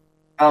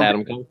 Cole.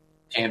 Adam Cole.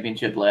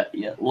 Championship let.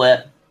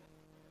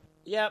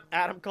 Yep,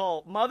 Adam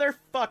Cole.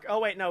 Motherfucker. Oh,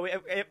 wait, no.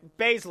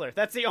 Baszler.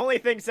 That's the only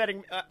thing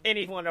setting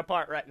anyone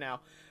apart right now.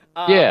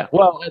 Yeah,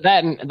 well,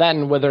 that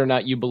and whether or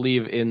not you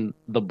believe in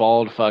the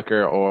bald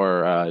fucker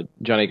or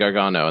Johnny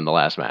Gargano in the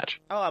last match.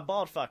 Oh, a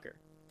bald fucker.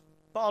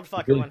 Bald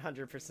fucker, Really?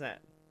 100%.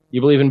 You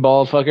believe in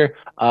bald fucker?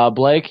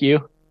 Blake,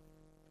 you?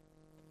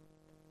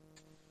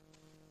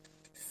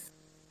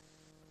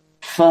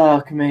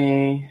 Fuck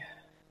me.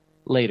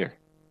 Later.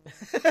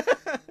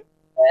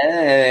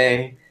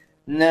 Hey.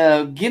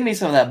 No, give me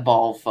some of that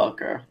ball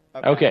fucker.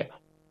 Okay,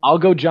 I'll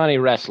go Johnny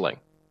Wrestling.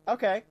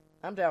 Okay,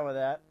 I'm down with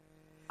that.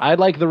 I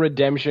like the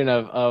redemption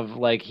of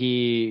like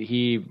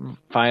he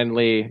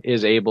finally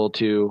is able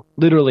to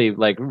literally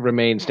like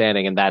remain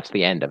standing, and that's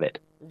the end of it.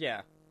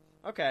 Yeah.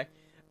 Okay.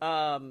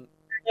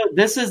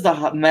 This is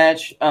the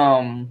match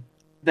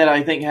that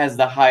I think has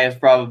the highest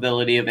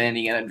probability of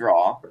ending in a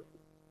draw.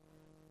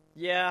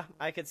 Yeah,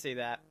 I could see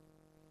that.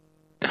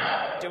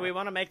 Do we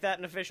want to make that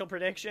an official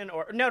prediction?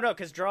 Or no,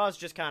 because draws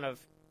just kind of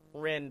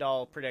rend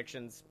all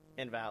predictions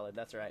invalid.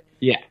 That's right.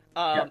 Yeah.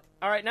 All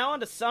right, now on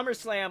to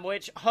SummerSlam,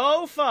 which,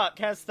 fuck,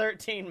 has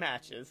 13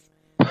 matches.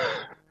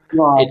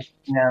 God,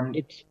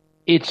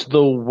 It's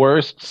the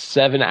worst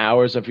 7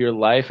 hours of your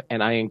life,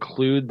 and I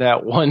include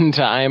that one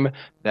time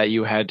that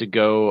you had to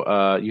go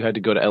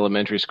to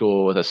elementary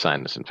school with a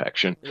sinus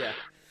infection. Yeah.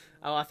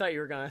 Oh, I thought you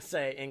were going to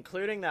say,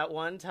 including that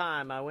one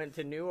time I went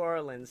to New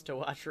Orleans to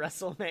watch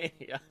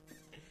WrestleMania.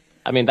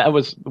 I mean, that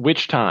was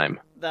which time?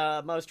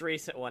 The most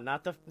recent one,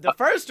 not the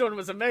first one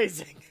was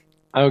amazing.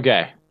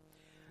 Okay.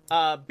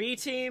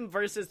 B-Team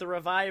versus the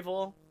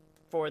Revival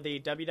for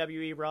the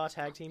WWE Raw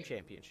Tag Team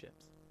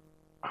Championships.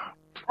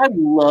 I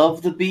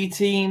love the B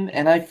team,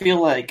 and I feel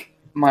like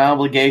my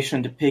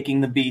obligation to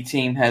picking the B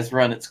team has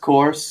run its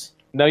course.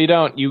 No, you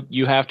don't.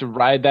 You have to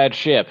ride that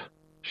ship.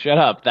 Shut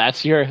up.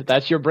 That's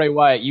your Bray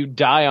Wyatt. You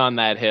die on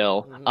that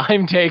hill. Mm-hmm.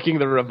 I'm taking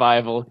the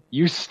Revival.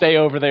 You stay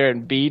over there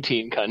in B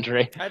team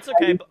country. That's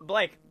okay,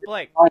 Blake.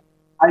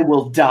 I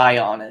will die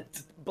on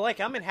it. Blake,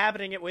 I'm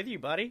inhabiting it with you,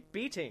 buddy.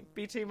 B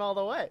team all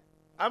the way.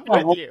 I'm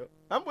with you.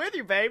 I'm with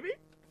you, baby.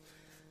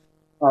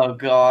 Oh,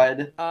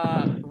 God.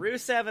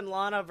 Rusev and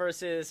Lana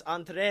versus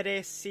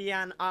Andrade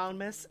Cien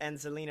Almas and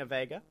Zelina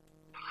Vega.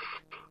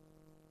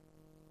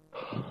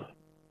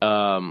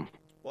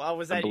 Well,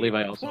 was that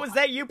was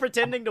that you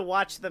pretending to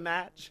watch the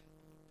match?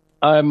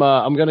 I'm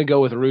gonna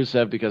go with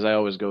Rusev because I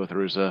always go with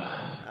Rusev.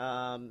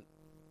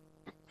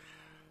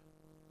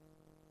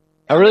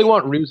 I really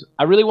want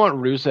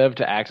Rusev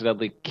to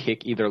accidentally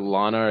kick either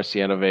Lana or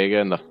Sienna Vega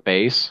in the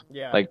face.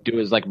 Yeah. Like do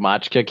his like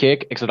Machka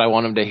kick, except I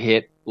want him to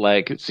hit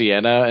like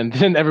Sienna, and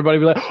then everybody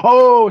be like,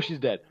 "Oh, she's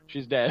dead.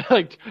 She's dead."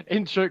 Like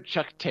insert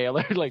Chuck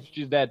Taylor, like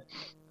she's dead.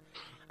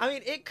 I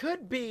mean, it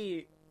could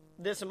be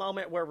this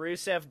moment where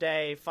Rusev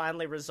Day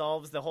finally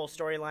resolves the whole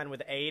storyline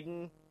with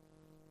Aiden,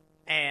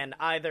 and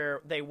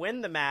either they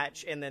win the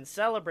match and then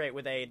celebrate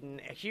with Aiden,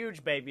 a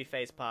huge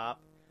babyface pop,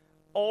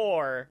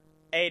 or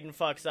Aiden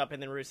fucks up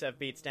and then Rusev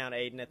beats down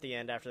Aiden at the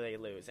end after they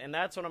lose. And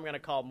that's what I'm going to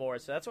call more.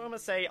 So that's what I'm going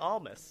to say,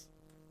 Almas.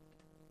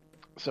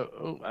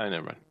 So,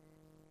 never mind.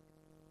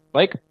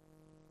 Blake?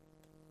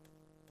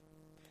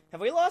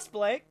 Have we lost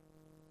Blake?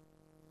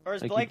 Or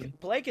is Thank you.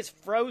 Blake is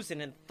frozen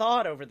in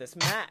thought over this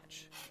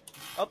match?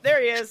 Oh, there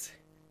he is.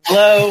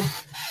 Hello.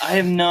 I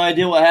have no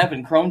idea what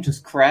happened. Chrome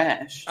just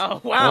crashed.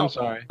 Oh, wow. I'm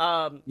sorry.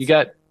 You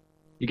So-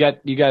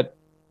 got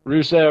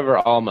Rusev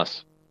or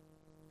Almas?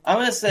 I'm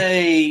gonna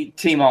say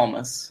Team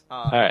Almas.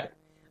 All right.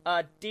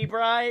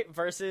 D-Bry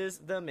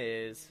versus The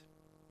Miz.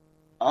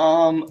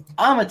 I'm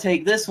gonna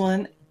take this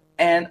one,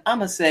 and I'm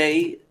gonna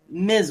say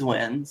Miz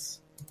wins.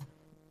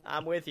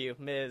 I'm with you,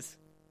 Miz.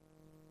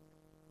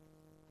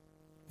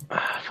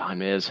 Fine,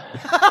 Miz.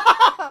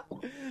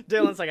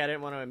 Dylan's like, I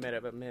didn't want to admit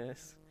it, but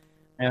Miz.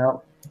 Yeah.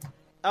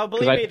 Oh,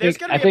 believe me, there's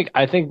going to be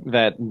I think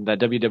that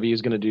WWE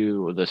is going to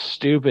do the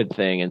stupid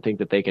thing and think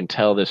that they can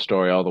tell this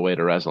story all the way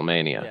to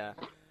WrestleMania.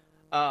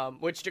 Yeah.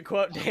 Which, to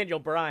quote Daniel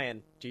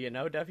Bryan, do you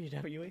know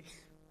WWE?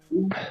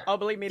 Oh,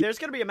 believe me, there's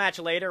going to be a match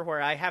later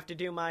where I have to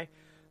do my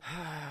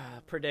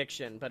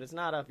prediction, but it's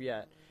not up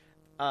yet.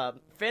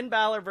 Finn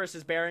Balor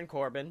versus Baron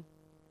Corbin.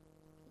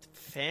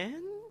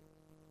 Finn?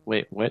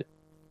 Wait, what?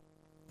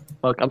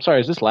 Look, I'm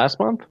sorry, is this last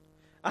month?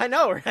 I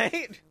know,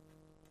 right?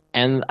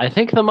 And I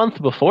think the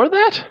month before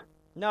that?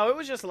 No, it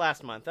was just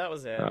last month. That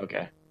was it.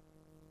 Okay.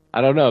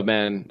 I don't know,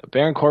 man.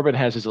 Baron Corbin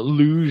has his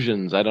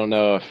illusions. I don't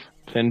know if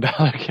Finn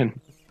Balor can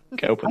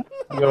go with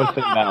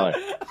Finn Balor.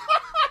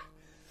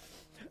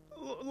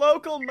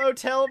 Local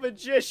motel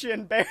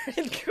magician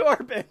Baron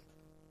Corbin.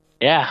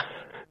 Yeah.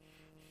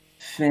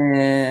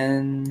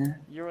 Finn.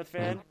 You're with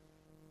Finn?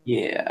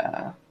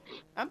 Yeah.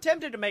 I'm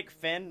tempted to make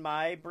Finn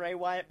my Bray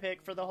Wyatt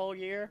pick for the whole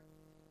year.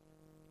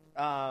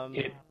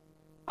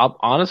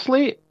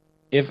 Honestly,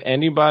 if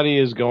anybody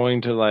is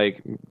going to,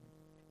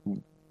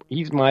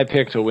 he's my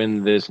pick to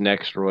win this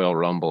next Royal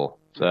Rumble.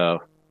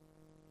 So,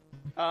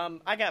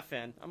 I got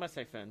Finn. I'm gonna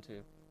say Finn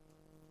too.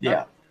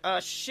 Yeah.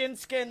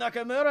 Shinsuke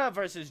Nakamura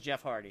versus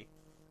Jeff Hardy.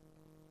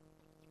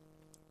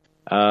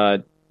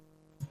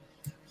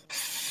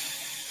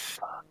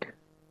 fuck.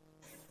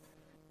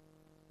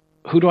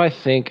 Who do I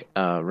think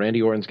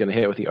Randy Orton's going to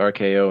hit with the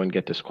RKO and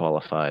get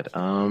disqualified?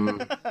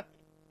 Well,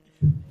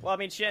 I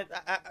mean,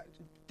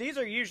 these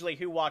are usually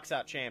who walks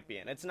out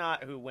champion. It's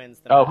not who wins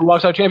the match. Who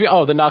walks out champion?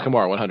 Oh, the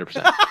Nakamura,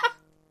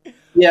 100%.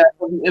 Yeah,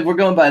 if we're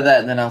going by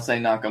that, then I'll say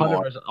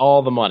Nakamura. 100%.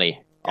 All the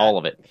money. All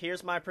of it.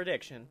 Here's my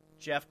prediction.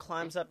 Jeff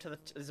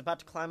is about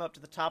to climb up to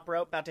the top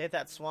rope, about to hit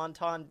that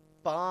swanton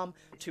bomb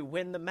to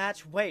win the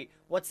match. Wait,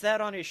 what's that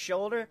on his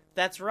shoulder?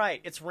 That's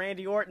right, it's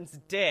Randy Orton's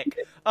dick.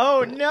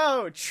 Oh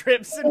no,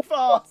 trips and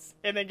falls,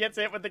 and then gets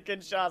hit with the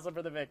Kinshasa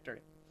for the victory.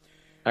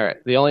 All right.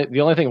 The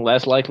only thing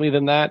less likely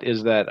than that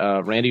is that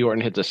Randy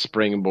Orton hits a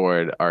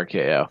springboard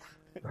RKO.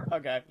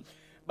 Okay.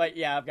 But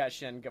yeah, I've got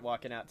Shin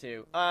walking out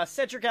too.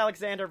 Cedric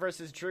Alexander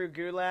versus Drew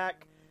Gulak.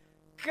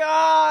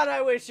 God,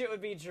 I wish it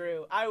would be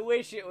Drew.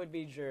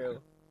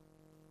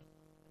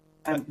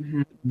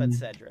 But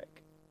Cedric.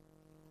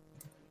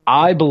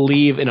 I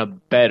believe in a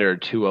better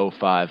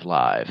 205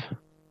 Live.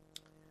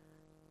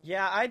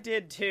 Yeah, I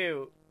did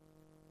too.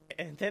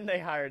 And then they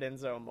hired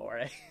Enzo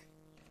Amore.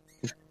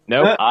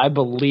 No, I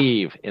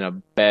believe in a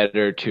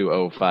better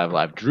 205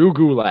 Live. Drew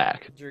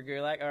Gulak. Drew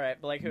Gulak. All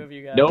right, Blake, who have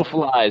you got? No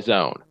fly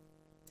zone.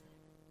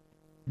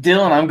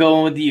 Dylan, I'm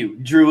going with you.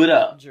 Drew it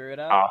up. Drew it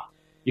up.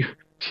 Oh,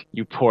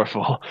 you poor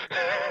fool.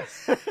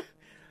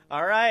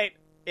 All right.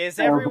 Is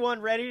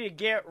everyone ready to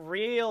get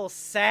real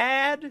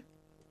sad?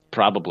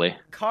 Probably.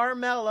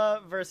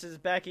 Carmella versus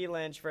Becky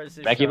Lynch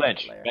versus Becky Charlotte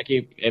Lynch.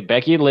 Flair.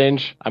 Becky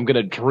Lynch. I'm going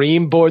to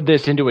dream board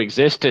this into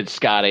existence,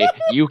 Scotty.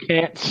 You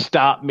can't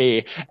stop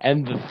me.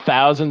 And the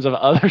thousands of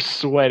other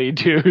sweaty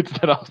dudes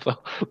that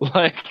also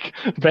like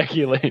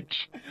Becky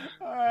Lynch.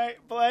 All right,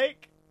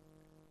 Blake.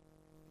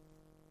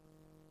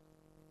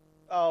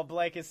 Oh,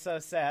 Blake is so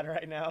sad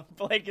right now.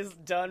 Blake is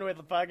done with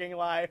fucking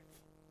life.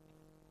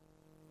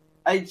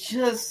 I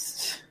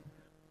just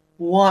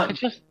want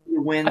to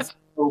win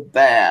so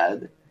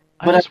bad.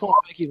 I just want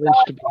Becky Lynch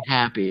to be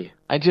happy.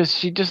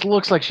 She just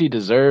looks like she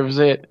deserves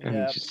it. And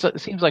Yep. she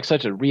seems like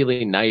such a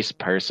really nice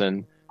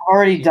person.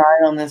 Already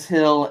died on this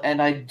hill,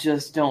 and I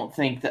just don't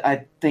think that.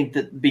 I think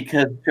that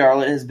because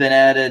Charlotte has been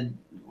added,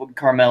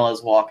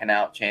 Carmella's walking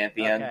out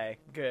champion. Okay,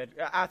 good.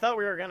 I thought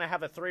we were going to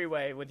have a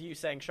three-way with you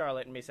saying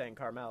Charlotte and me saying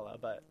Carmella,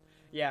 but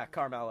yeah,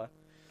 Carmella.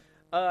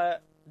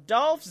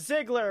 Dolph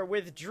Ziggler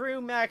with Drew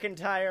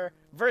McIntyre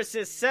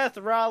versus Seth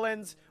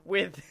Rollins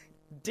with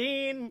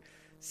Dean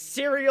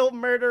serial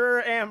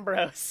murderer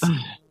Ambrose.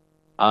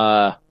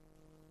 Dolph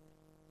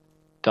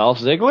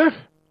Ziggler?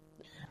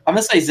 I'm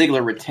gonna say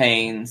Ziggler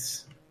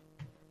retains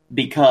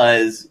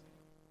because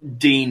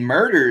Dean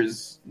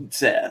murders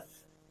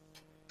Seth.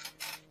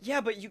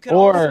 Yeah, but you could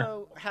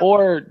also have...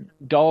 Or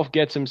Dolph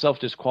gets himself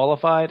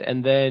disqualified,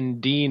 and then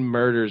Dean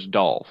murders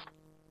Dolph.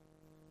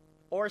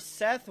 Or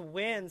Seth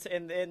wins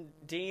and then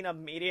Dean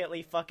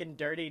immediately fucking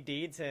dirty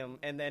deeds him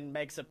and then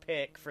makes a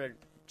pick for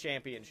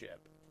championship.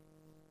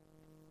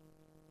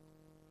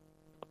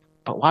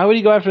 But why would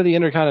he go after the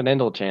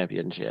Intercontinental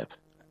Championship?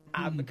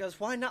 Because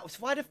why not?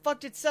 Why the fuck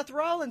did Seth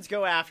Rollins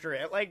go after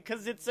it? Like,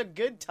 because it's a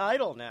good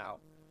title now.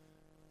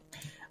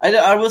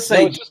 I will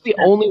say, No, it's just the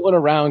only one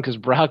around because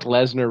Brock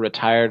Lesnar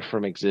retired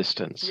from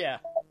existence. Yeah.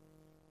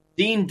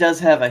 Dean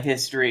does have a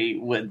history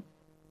with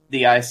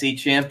the IC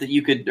champ that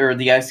you could, or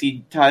the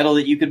IC title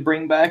that you could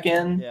bring back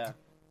in. Yeah.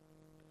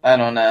 I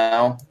don't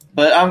know,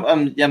 but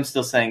I'm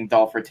still saying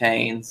Dolph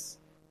retains.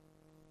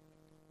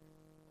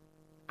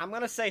 I'm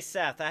gonna say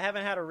Seth. I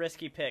haven't had a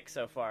risky pick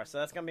so far, so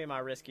that's gonna be my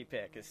risky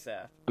pick is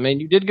Seth. I mean,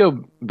 you did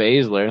go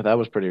Baszler. That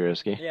was pretty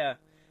risky. Yeah.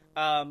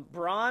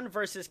 Braun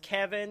versus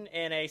Kevin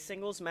in a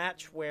singles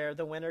match where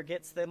the winner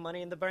gets the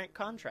Money in the Bank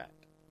contract.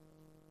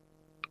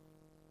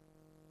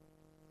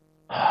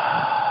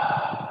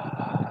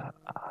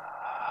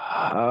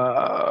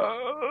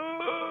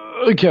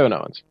 Kevin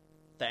Owens.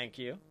 Thank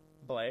you,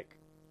 Blake.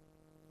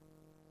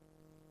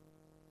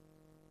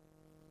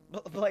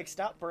 Blake,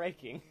 stop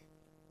breaking.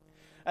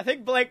 I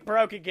think Blake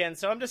broke again,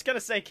 so I'm just going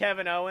to say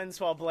Kevin Owens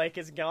while Blake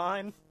is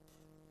gone.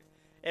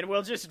 And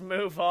we'll just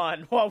move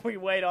on while we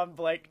wait on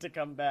Blake to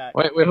come back.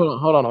 Wait,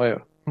 hold on, wait.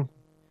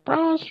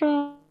 Braun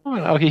Strowman.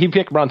 Okay, he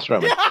picked Braun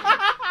Strowman.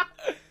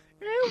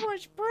 It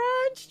was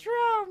Braun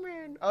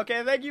Strowman.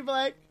 Okay, thank you,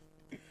 Blake.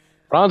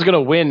 Braun's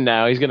gonna win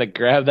now. He's gonna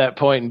grab that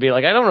point and be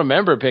like, I don't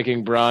remember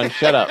picking Braun.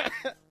 Shut up.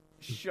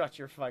 Shut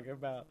your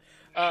fucking mouth.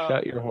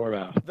 Shut your whore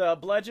mouth. The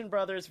Bludgeon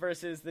Brothers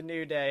versus the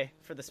New Day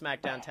for the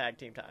SmackDown Tag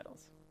Team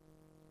titles.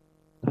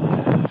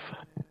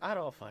 I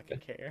don't fucking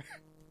care.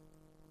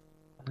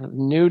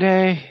 New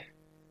Day?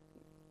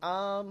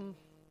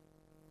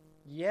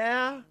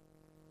 Yeah.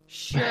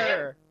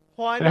 Sure.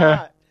 Why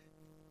not?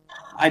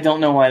 I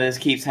don't know why this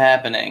keeps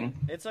happening.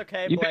 It's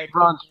okay, You Blake. picked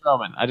Braun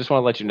Strowman. I just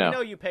want to let you know. I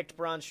know you picked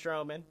Braun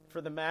Strowman for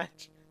the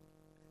match.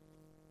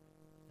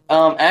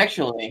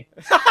 Actually,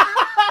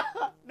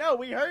 No,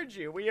 we heard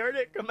you. We heard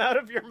it come out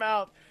of your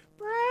mouth.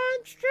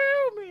 Braun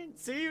Strowman.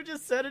 See, you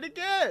just said it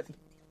again.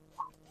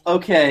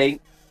 okay.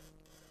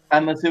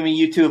 I'm assuming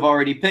you two have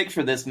already picked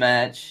for this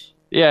match.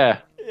 Yeah.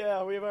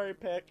 Yeah, we've already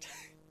picked.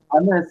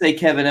 I'm gonna say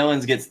Kevin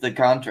Owens gets the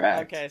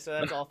contract. Okay, so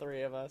that's all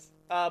three of us.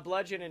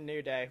 Bludgeon and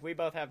New Day. We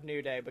both have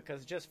New Day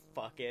because just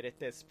fuck it at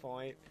this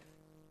point.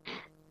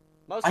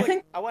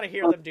 Mostly, I want to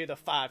hear them do the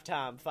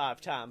five-time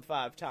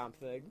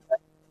thing.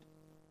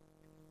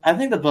 I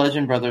think the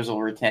Bludgeon Brothers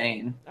will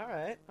retain. All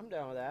right, I'm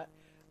down with that.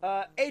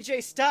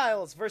 AJ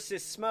Styles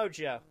versus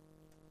Smojo.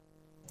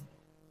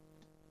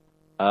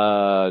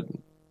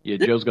 Yeah,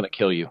 Joe's gonna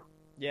kill you.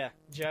 Yeah,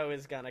 Joe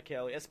is gonna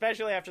kill you,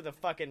 especially after the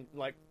fucking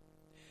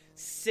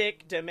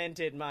sick,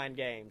 demented mind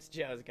games.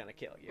 Joe's gonna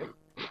kill you.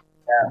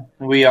 Yeah,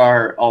 we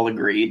are all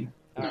agreed.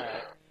 All right.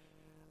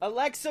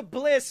 Alexa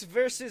Bliss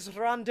versus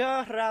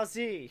Ronda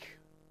Rousey.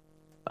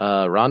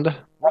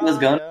 Ronda? Ronda's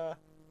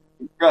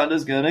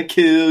gonna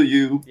kill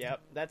you.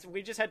 Yep,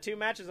 we just had 2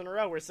 matches in a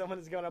row where someone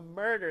is gonna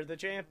murder the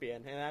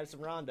champion, and that's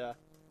Ronda.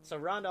 So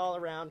Ronda all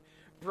around.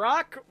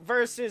 Brock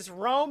versus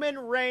Roman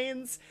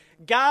Reigns.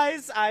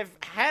 Guys, I've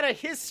had a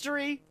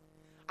history.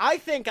 I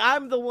think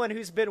I'm the one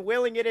who's been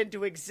willing it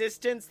into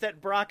existence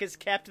that Brock has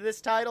kept this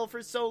title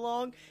for so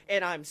long,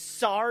 and I'm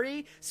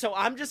sorry. So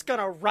I'm just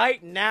gonna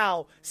right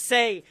now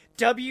say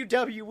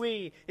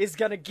WWE is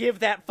gonna give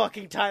that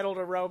fucking title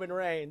to Roman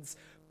Reigns.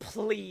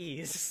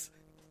 Please.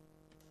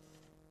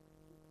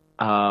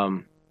 It's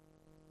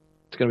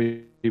gonna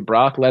be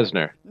Brock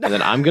Lesnar, and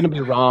then I'm gonna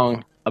be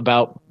wrong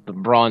about the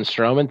Braun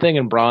Strowman thing,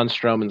 and Braun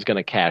Strowman's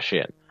gonna cash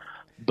in.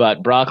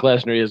 But Brock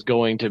Lesnar is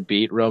going to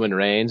beat Roman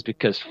Reigns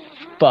because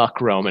fuck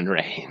Roman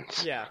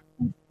Reigns. Yeah.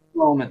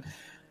 Roman.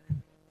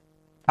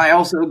 I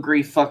also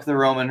agree, fuck the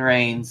Roman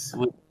Reigns,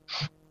 which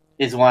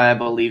is why I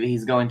believe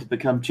he's going to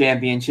become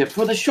championship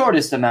for the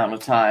shortest amount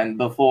of time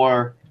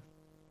before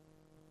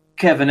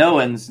Kevin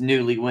Owens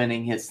newly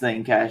winning his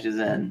thing cashes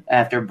in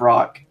after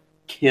Brock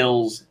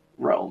kills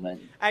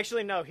Roman.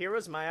 Actually, no, here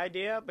was my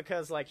idea,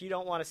 because, you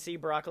don't want to see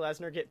Brock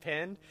Lesnar get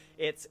pinned.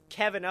 It's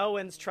Kevin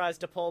Owens tries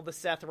to pull the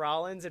Seth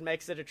Rollins and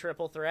makes it a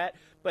triple threat,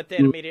 but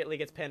then immediately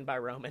gets pinned by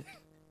Roman.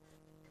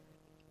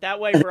 That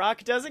way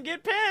Brock doesn't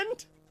get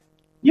pinned!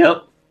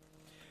 Yep.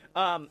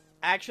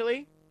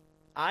 Actually,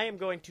 I am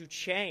going to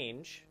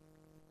change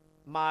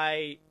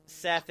my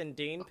Seth and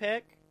Dean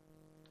pick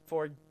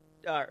for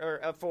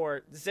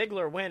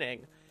Ziggler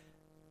winning.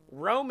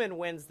 Roman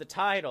wins the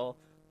title.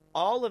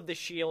 All of the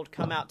Shield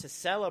come out to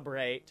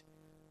celebrate.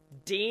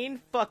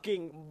 Dean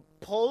fucking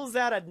pulls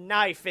out a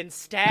knife and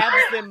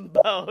stabs them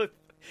both,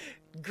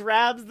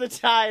 grabs the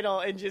title,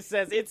 and just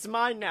says, "It's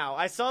mine now.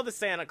 I saw the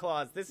Santa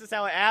Claus. This is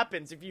how it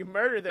happens if you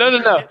murder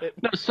them." No.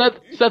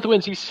 Seth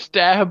wins. He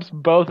stabs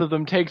both of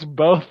them, takes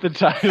both the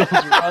titles,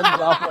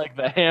 runs off like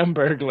the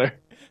Hamburglar.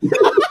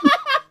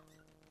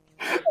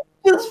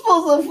 Just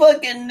pulls a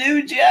fucking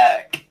New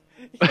Jack.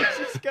 He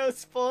just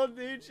goes full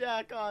New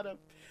Jack on him.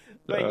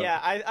 But yeah,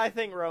 I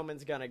think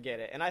Roman's gonna get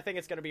it, and I think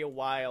it's gonna be a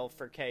while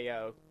for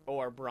KO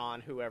or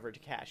Braun, whoever, to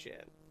cash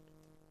in.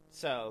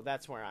 So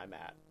that's where I'm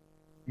at.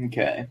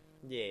 Okay.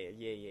 Yeah.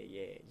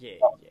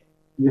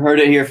 You heard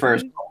it here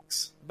first,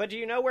 folks. But do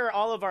you know where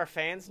all of our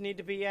fans need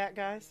to be at,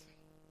 guys?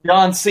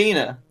 John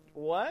Cena.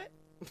 What?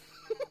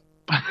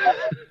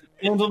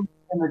 Gentleman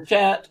in the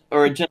chat,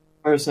 or a gentleman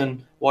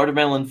person,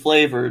 watermelon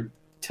flavored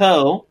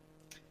toe,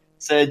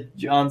 said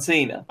John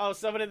Cena. Oh,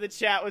 someone in the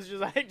chat was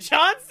just like,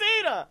 John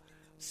Cena!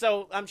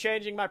 So I'm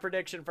changing my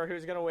prediction for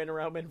who's going to win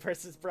Roman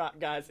versus Brock,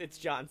 guys. It's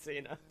John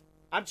Cena.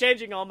 I'm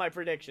changing all my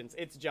predictions.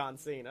 It's John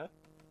Cena.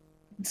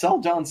 It's all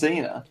John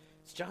Cena.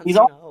 It's John He's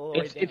Cena all- all the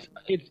way down.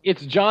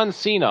 It's John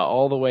Cena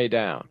all the way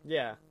down.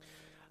 Yeah.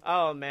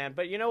 Oh, man.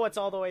 But you know what's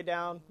all the way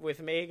down with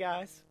me,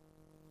 guys?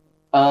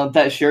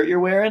 That shirt you're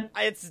wearing?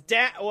 It's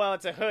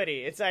it's a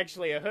hoodie. It's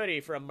actually a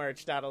hoodie from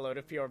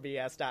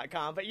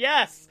merch.aloadofpurebs.com. But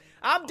yes,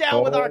 I'm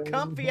down with our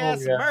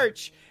comfy-ass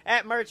merch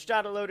at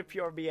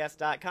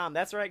merch.aloadofpurebs.com.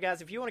 That's right,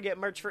 guys. If you want to get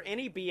merch for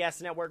any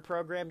BS Network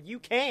program, you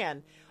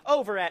can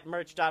over at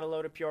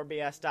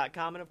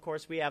merch.aloadofpurebs.com. And, of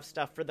course, we have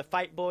stuff for the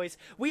Fight Boys.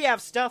 We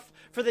have stuff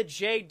for the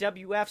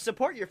JWF.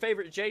 Support your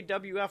favorite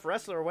JWF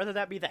wrestler, whether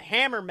that be the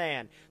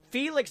Hammerman,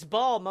 Felix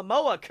Ball,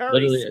 Momoa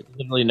Curry.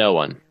 Literally no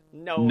one.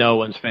 No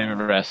one's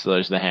favorite wrestler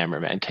is the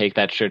Hammerman. Take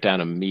that shirt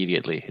down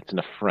immediately. It's an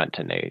affront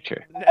to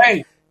nature.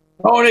 Hey,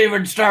 don't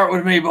even start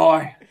with me,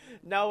 boy.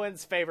 No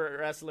one's favorite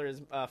wrestler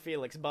is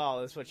Felix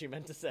Ball, is what you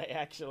meant to say,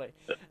 actually.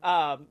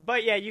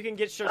 But yeah, you can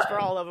get shirts for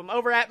all of them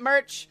over at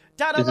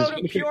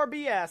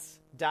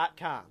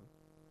merch.aloadofpurebs.com.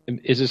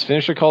 Is his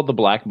finisher called the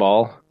Black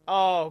Ball?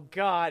 Oh,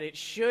 God, it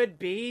should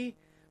be,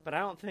 but I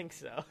don't think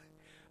so.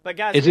 But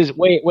guys, is his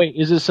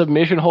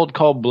submission hold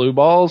called Blue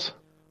Balls?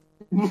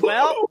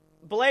 Well,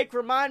 Blake,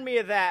 remind me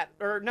of that.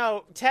 Or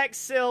no,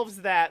 text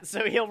Silves that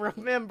so he'll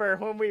remember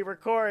when they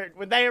record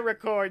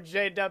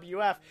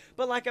JWF.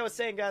 But like I was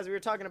saying, guys, we were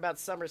talking about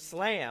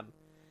SummerSlam.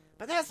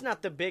 But that's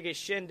not the biggest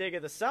shindig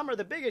of the summer.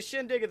 The biggest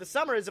shindig of the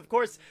summer is, of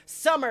course,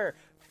 Summer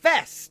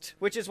Fest,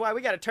 which is why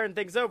we got to turn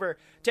things over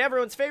to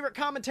everyone's favorite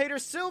commentator,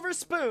 Silver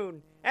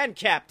Spoon, and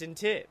Captain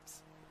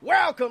Tibbs.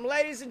 Welcome,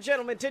 ladies and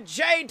gentlemen, to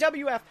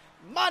JWF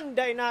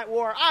Monday Night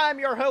War. I'm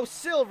your host,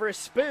 Silver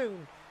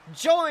Spoon,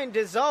 joined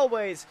as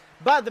always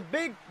by the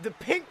pink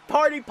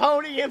party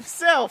pony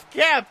himself,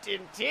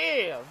 Captain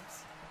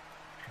Tibbs.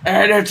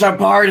 And it's a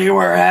party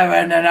we're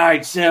having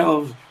tonight,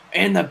 Silv,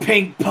 in the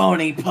Pink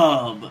Pony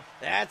Pub.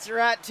 That's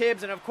right,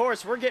 Tibbs, and of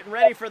course, we're getting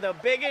ready for the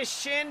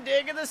biggest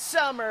shindig of the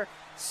summer,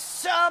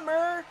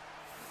 Summer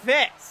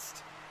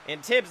Fest.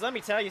 And Tibbs, let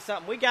me tell you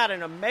something. We got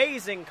an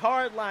amazing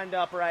card lined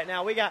up right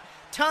now. We got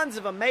tons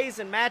of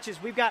amazing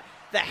matches. We've got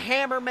the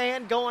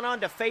Hammerman going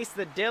on to face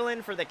the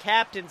Dylan for the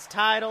captain's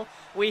title.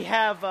 We've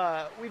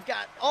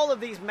got all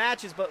of these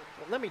matches, but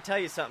let me tell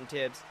you something,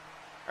 Tibbs.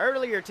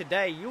 Earlier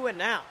today, you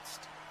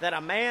announced that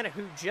a man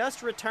who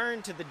just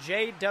returned to the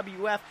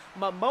JWF,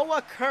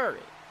 Momoa Curry,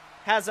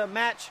 has a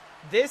match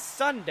this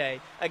Sunday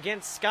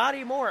against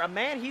Scotty Moore, a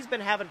man he's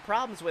been having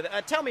problems with.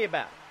 Tell me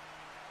about it.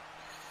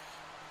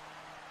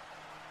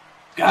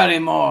 Scotty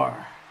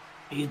Moore.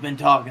 He's been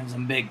talking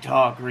some big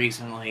talk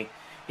recently.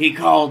 He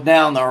called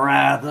down the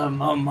wrath of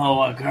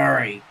Momoa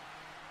Curry.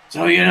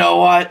 So you know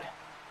what?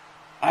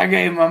 I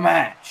gave him a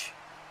match.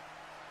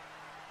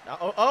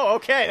 Oh,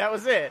 okay, that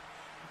was it.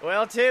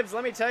 Well, Tibbs,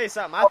 let me tell you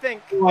something. I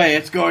think... Anyway,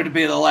 it's going to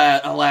be the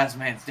last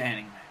man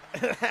standing match.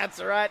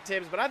 That's right,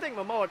 Tibbs, but I think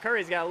Momoa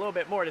Curry's got a little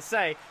bit more to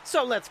say,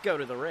 so let's go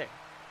to the ring.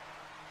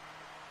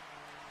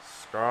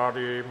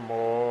 Scotty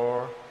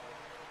Moore,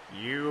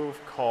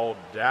 you've called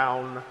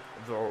down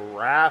the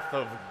wrath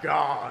of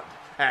God.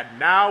 And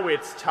now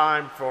it's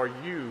time for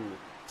you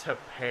to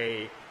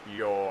pay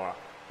your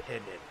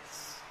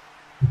penance.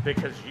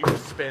 Because you've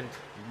spent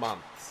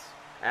months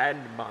and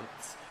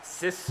months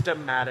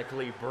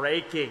systematically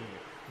breaking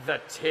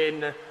the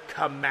 10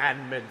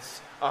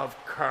 commandments of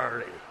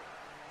Curry.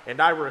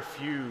 And I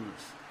refuse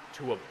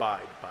to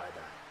abide by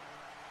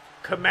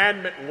that.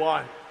 Commandment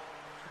 1,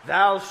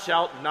 thou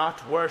shalt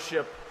not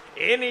worship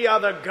any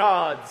other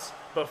gods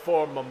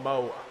before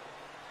Momoa.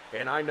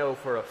 And I know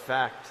for a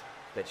fact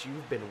that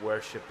you've been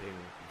worshiping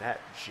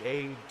that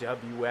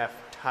JWF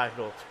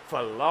title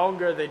for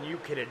longer than you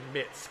can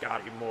admit,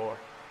 Scotty Moore.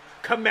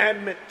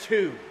 Commandment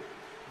 2,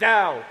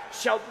 thou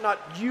shalt not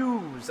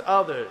use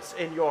others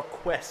in your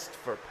quest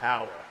for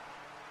power.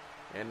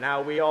 And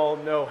now we all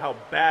know how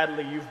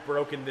badly you've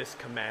broken this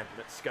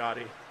commandment,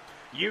 Scotty.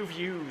 You've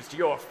used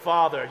your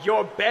father,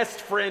 your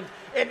best friend,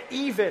 and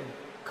even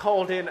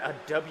called in a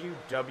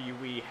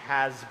WWE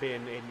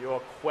has-been in your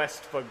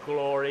quest for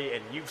glory,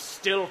 and you've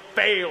still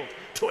failed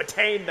to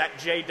attain that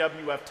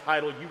JWF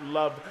title you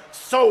love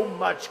so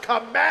much.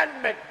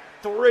 Commandment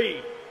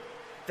 3,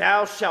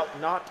 thou shalt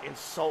not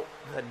insult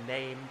the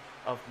name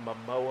of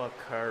Momoa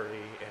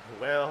Curry. And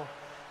well,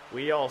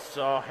 we all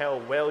saw how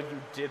well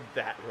you did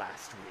that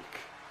last week.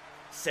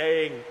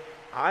 Saying,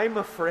 I'm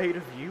afraid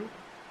of you.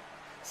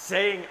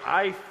 Saying,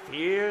 I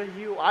fear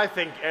you. I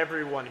think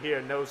everyone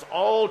here knows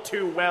all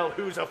too well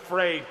who's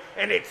afraid,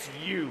 and it's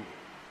you.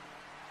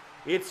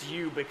 It's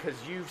you because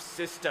you've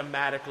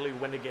systematically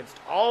went against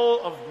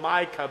all of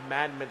my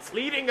commandments,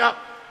 leading up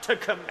to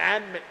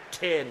Commandment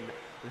 10.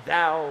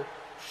 Thou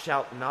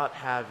shalt not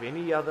have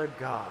any other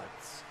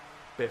gods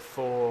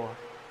before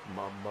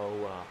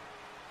Momoa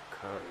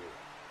Curry.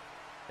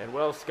 And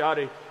well,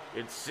 Scotty,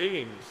 it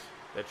seems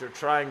that you're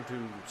trying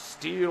to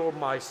steal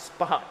my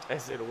spot,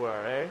 as it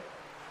were, eh?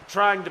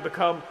 Trying to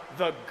become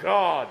the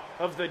god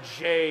of the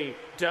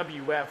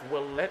JWF.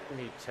 Well, let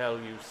me tell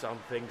you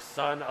something,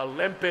 son.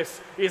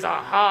 Olympus is a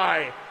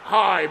high,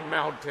 high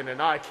mountain,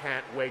 and I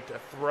can't wait to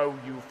throw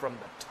you from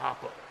the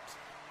top of it.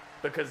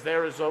 Because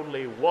there is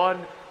only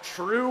one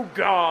true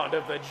god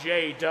of the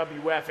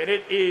JWF, and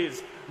it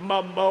is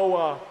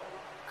Momoa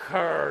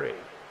Curry.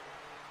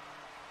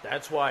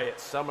 That's why at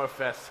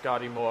Summerfest,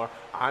 Scotty Moore,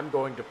 I'm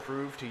going to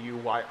prove to you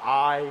why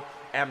I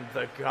am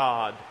the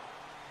god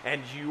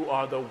and you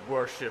are the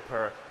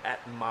worshiper at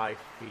my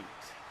feet.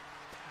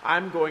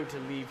 I'm going to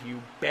leave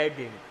you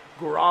begging,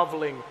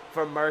 groveling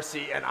for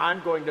mercy, and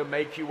I'm going to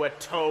make you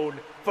atone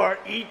for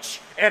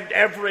each and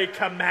every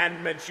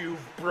commandment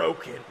you've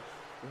broken.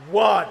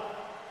 1,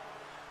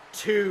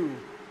 2,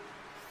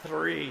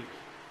 3,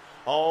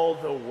 all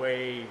the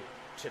way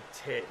to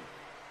 10.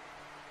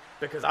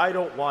 Because I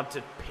don't want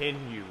to pin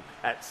you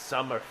at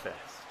Summerfest.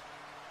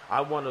 I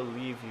want to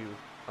leave you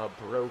a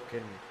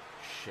broken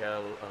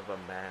shell of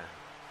a man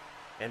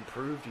and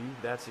prove to you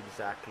that's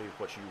exactly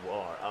what you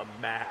are,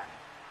 a man.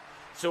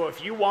 So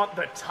if you want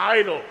the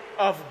title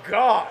of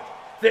God,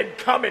 then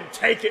come and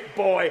take it,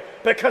 boy,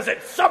 because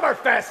at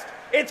Summerfest,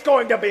 it's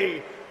going to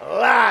be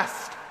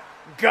Last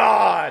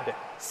God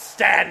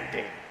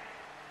Standing.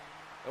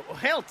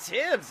 Well,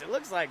 Tibbs, it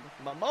looks like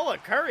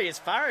Momoa Curry is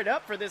fired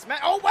up for this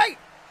match. Oh, wait!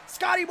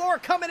 Scotty Moore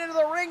coming into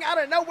the ring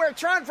out of nowhere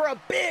trying for a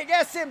big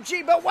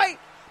SMG, but wait!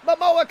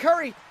 Momoa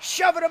Curry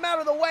shoving him out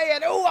of the way,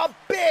 and ooh, a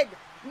big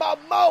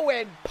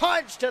Momoan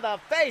punch to the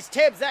face.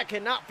 Tibbs, that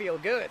cannot feel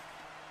good.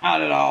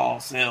 Not at all,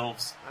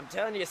 Silves. I'm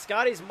telling you,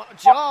 Scotty's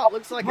jaw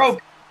looks like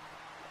broke.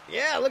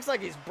 Yeah, it looks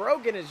like he's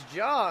broken his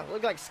jaw.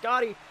 Looked like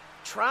Scotty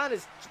trying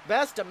his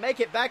best to make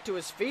it back to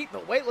his feet,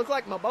 but wait, looked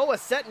like Momoa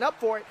setting up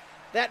for it.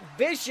 That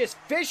vicious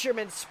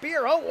fisherman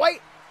spear. Oh,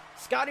 wait.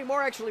 Scotty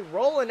Moore actually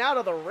rolling out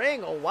of the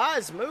ring. A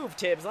wise move,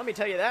 Tibbs. Let me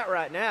tell you that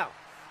right now.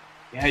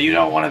 Yeah, you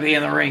don't want to be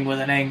in the ring with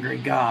an angry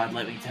god,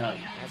 let me tell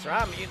you. That's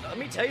right. Let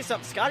me tell you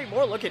something. Scotty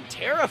Moore looking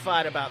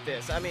terrified about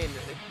this. I mean,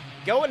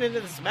 going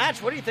into this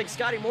match, what do you think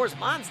Scotty Moore's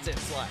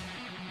mindset's like?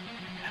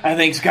 I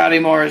think Scotty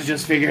Moore has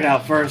just figured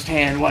out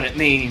firsthand what it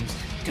means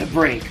to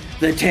break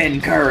the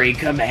 10 Curry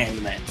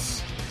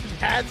commandments.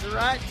 That's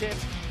right,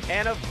 Tibbs.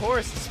 And of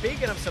course,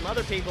 speaking of some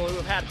other people who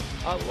have had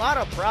a lot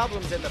of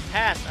problems in the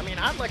past, I mean,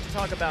 I'd like to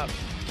talk about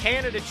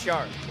Canada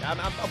Charlie. I'm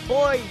a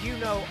boy you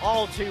know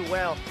all too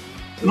well.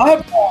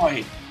 My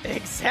boy!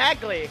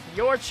 Exactly.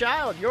 Your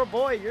child, your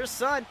boy, your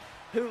son,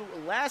 who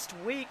last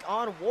week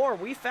on War,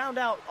 we found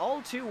out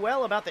all too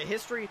well about the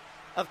history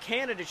of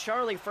Canada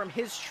Charlie from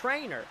his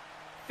trainer,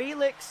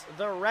 Felix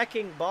the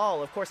Wrecking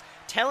Ball, of course,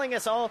 telling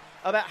us all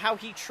about how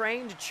he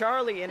trained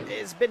Charlie and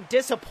has been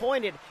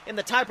disappointed in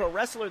the type of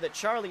wrestler that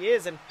Charlie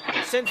is. And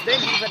since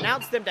then, you've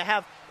announced them to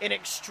have an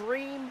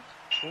Extreme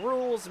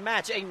Rules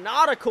match, a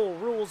nautical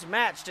rules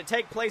match to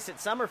take place at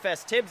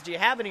Summerfest. Tibbs, do you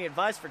have any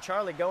advice for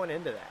Charlie going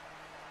into that?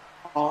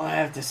 All I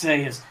have to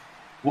say is,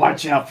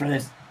 watch out for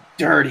this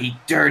dirty,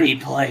 dirty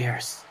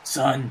players,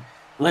 son.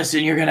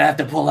 Listen, you're going to have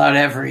to pull out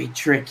every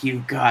trick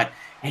you've got,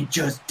 and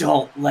just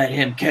don't let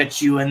him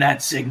catch you in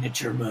that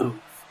signature move.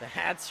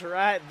 That's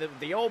right,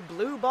 the old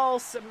blue ball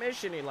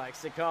submission, he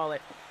likes to call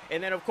it.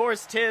 And then, of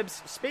course,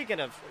 Tibbs, speaking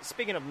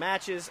of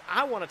matches,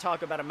 I want to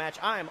talk about a match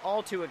I am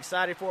all too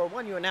excited for,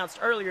 one you announced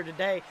earlier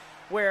today,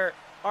 where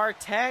our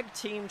tag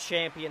team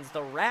champions,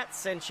 the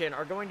Ratscension,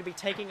 are going to be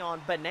taking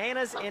on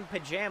Bananas in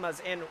Pajamas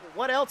in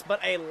what else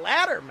but a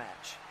ladder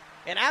match.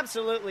 An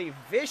absolutely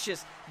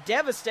vicious,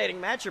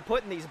 devastating match you're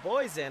putting these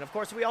boys in. Of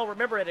course, we all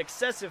remember at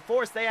Excessive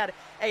Force they had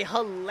a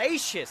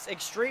hellacious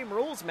Extreme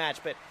Rules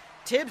match. But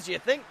Tibbs, do you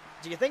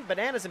think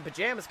Bananas in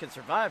Pajamas can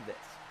survive this?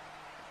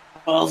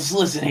 Well, just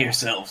listen here,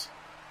 Silves.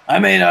 I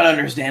may not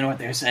understand what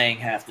they're saying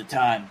half the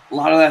time. A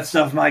lot of that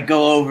stuff might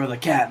go over the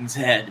captain's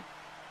head.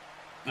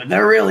 But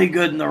they're really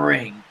good in the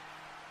ring.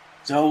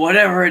 So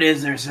whatever it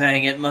is they're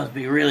saying, it must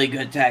be really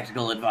good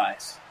tactical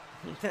advice.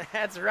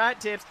 That's right,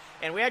 Tibbs.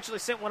 And we actually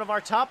sent one of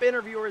our top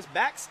interviewers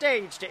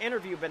backstage to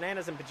interview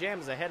Bananas in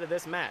Pajamas ahead of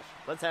this match.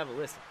 Let's have a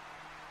listen.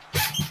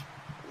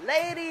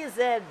 Ladies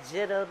and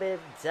gentlemen,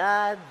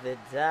 Don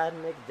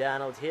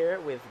McDonald here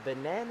with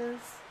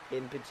Bananas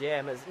in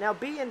Pajamas. Now,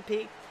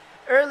 B&P,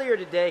 earlier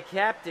today,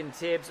 Captain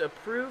Tibbs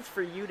approved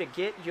for you to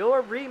get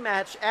your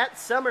rematch at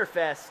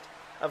Summerfest.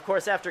 Of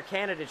course, after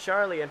Canada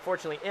Charlie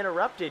unfortunately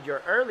interrupted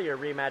your earlier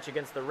rematch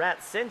against the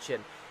Ratscension.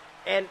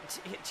 And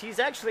he's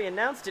actually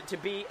announced it to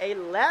be a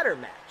ladder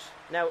match.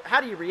 Now, how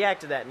do you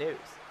react to that news?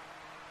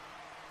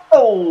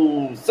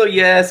 Oh, so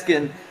you're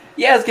asking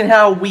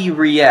how we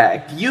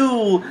react.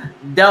 You,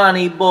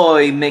 Donnie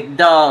Boy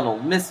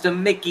McDonald, Mr.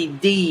 Mickey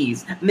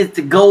D's,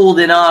 Mr.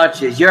 Golden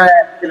Arches, you're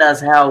asking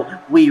us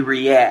how we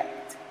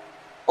react.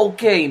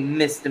 Okay,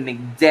 Mr.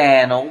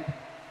 McDaniel,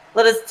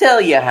 let us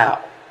tell you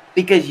how.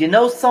 Because you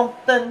know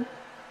something?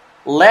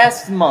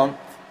 Last month,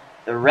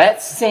 the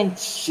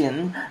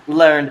Ratcension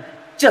learned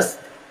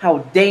just how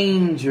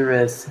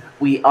dangerous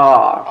we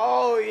are.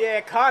 Oh,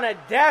 yeah, Connor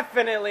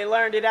definitely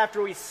learned it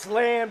after we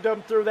slammed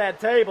him through that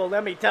table.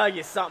 Let me tell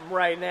you something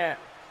right now.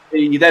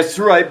 Hey, that's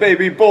right,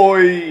 baby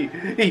boy.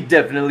 He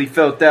definitely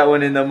felt that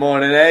one in the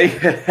morning, eh?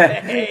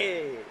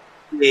 Hey.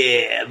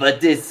 Yeah,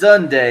 but this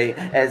Sunday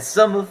at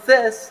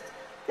Summerfest,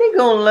 they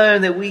gonna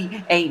learn that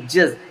we ain't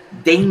just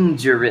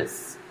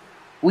dangerous.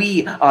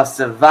 We are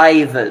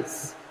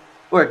survivors.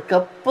 We're a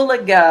couple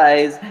of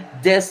guys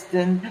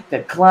destined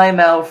to climb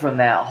out from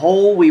that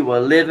hole we were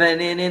living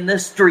in the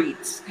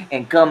streets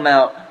and come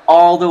out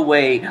all the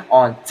way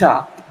on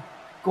top.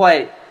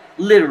 Quite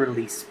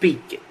literally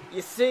speaking.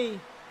 You see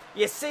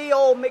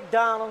old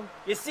McDonald.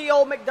 You see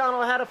old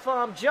McDonald had a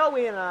farm.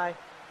 Joey and I,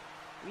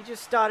 we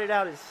just started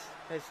out as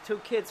two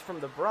kids from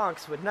the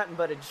Bronx with nothing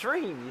but a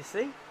dream, you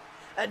see?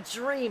 A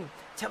dream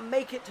to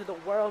make it to the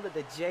world of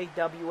the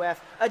JWF.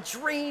 A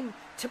dream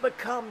to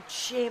become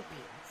champions.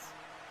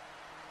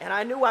 And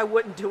I knew I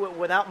wouldn't do it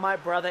without my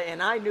brother,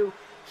 and I knew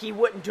he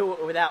wouldn't do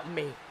it without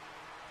me.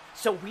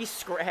 So we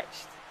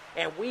scratched,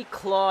 and we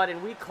clawed,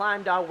 and we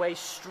climbed our way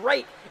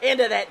straight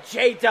into that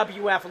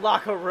JWF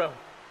locker room.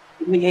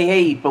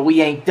 Hey, but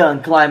we ain't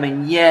done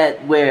climbing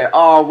yet. Where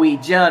are we,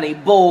 Johnny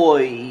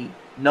boy?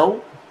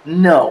 No.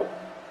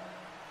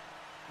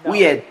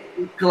 We had to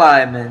keep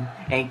climbing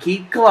and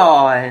keep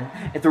clawing,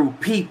 and through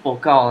people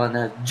calling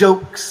us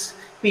jokes,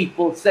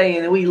 people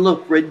saying we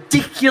look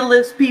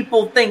ridiculous,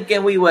 people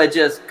thinking we were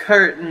just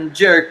curtain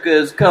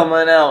jerkers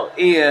coming out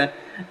here,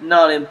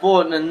 not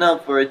important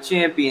enough for a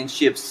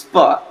championship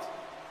spot.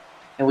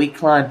 And we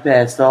climbed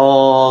past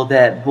all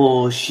that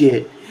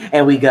bullshit,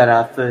 and we got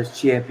our first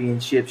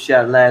championship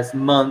shot last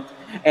month,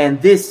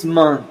 and this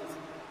month,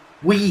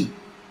 we,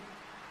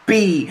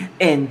 B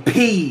and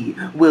P,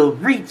 will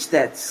reach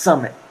that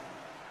summit.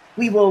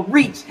 We will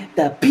reach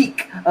the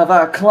peak of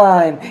our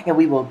climb, and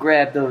we will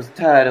grab those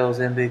titles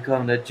and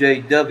become the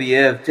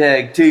JWF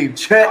Tag Team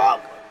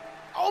Champ.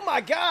 Oh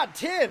my God,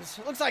 Tibbs!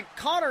 Looks like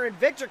Connor and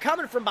Victor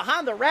coming from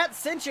behind the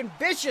Ratcension,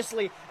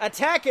 viciously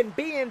attacking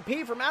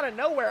BNP from out of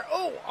nowhere.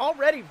 Oh,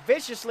 already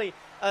viciously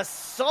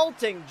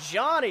assaulting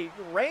Johnny,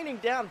 raining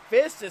down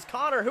fists as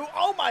Connor, who,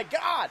 oh my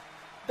God,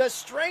 the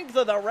strength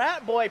of the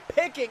Rat Boy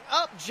picking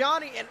up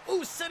Johnny and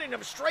sending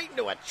him straight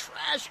into a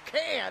trash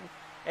can.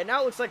 And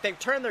now it looks like they've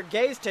turned their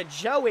gaze to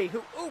Joey,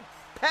 who,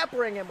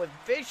 peppering him with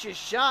vicious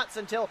shots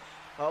until,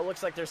 it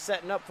looks like they're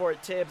setting up for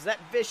it, Tibbs. That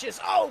vicious,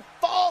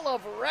 fall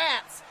of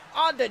rats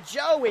onto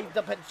Joey.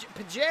 The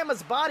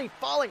pajamas body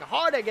falling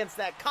hard against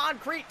that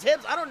concrete,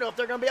 Tibbs. I don't know if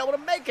they're going to be able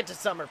to make it to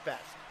Summerfest.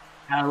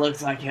 That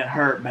looks like it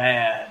hurt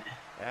bad.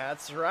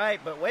 That's right,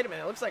 but wait a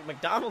minute. It looks like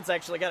McDonald's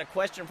actually got a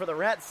question for the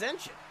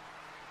Ratcension.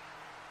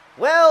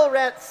 Well,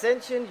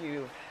 Ratcension,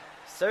 you've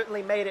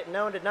certainly made it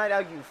known tonight how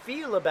you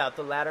feel about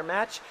the ladder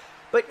match.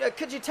 But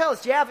could you tell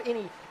us, do you have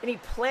any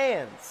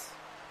plans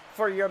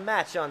for your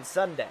match on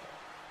Sunday?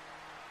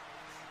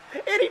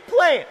 Any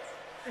plans?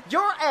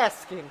 You're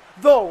asking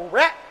the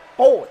Rat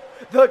Boy,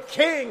 the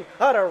king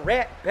of the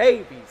Rat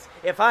Babies,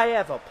 if I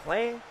have a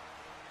plan?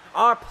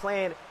 Our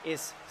plan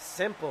is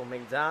simple,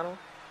 McDonald.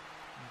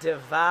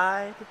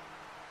 Divide.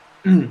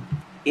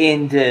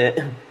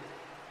 And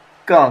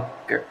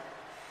conquer.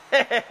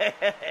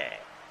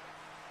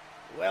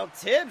 Well,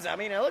 Tibbs, I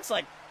mean, it looks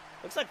like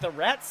the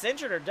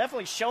Ratcension are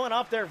definitely showing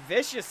off their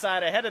vicious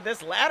side ahead of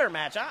this ladder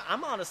match.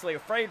 I'm honestly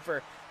afraid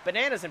for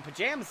Bananas and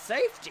Pajamas'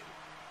 safety.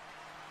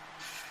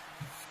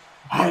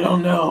 I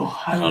don't know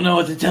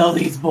what to tell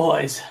these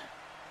boys.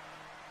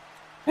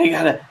 They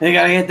gotta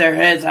get their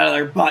heads out of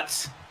their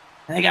butts.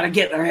 They gotta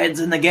get their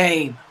heads in the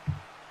game.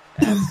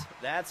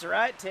 That's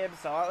right, Tibbs.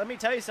 So let me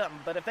tell you something.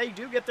 But if they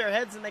do get their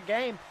heads in the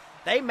game,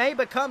 they may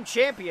become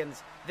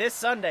champions this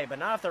Sunday, but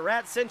not if the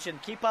Ratcension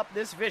keep up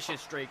this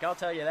vicious streak. I'll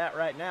tell you that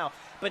right now.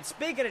 But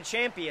speaking of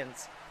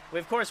champions,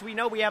 we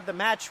know we have the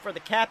match for the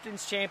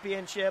Captain's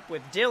Championship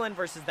with Dylan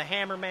versus the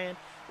Hammerman.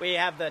 We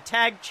have the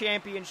Tag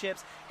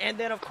Championships, and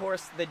then, of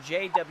course, the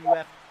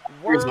JWF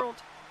World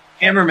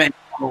Hammerman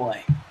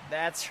boy.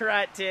 That's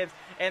right, Tibbs.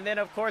 And then,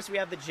 of course, we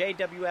have the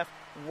JWF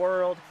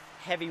World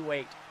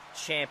Heavyweight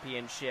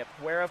Championship,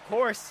 where, of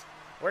course,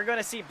 we're going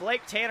to see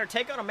Blake Tanner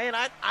take on a man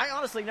I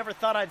honestly never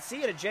thought I'd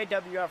see at a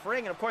JWF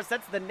ring. And, of course,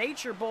 that's the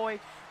Nature Boy,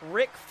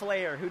 Ric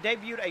Flair, who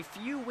debuted a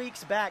few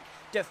weeks back,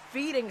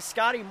 defeating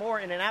Scotty Moore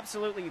in an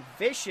absolutely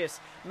vicious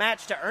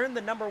match to earn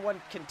the #1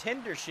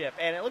 contendership.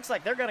 And it looks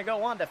like they're going to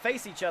go on to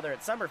face each other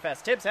at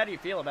Summerfest. Tibbs, how do you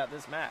feel about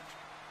this match?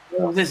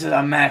 Well, this is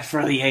a match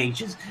for the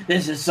ages.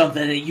 This is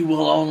something that you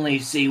will only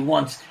see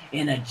once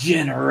in a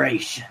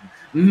generation.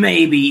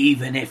 Maybe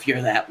even if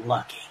you're that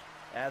lucky.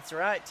 That's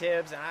right,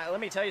 Tibbs. And let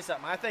me tell you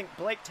something. I think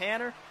Blake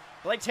Tanner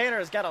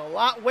has got a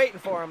lot waiting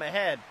for him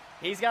ahead.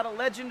 He's got a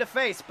legend to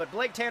face, but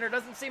Blake Tanner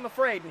doesn't seem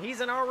afraid, and he's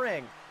in our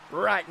ring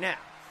right now.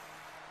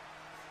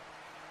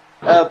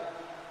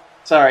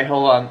 Sorry,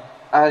 hold on.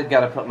 I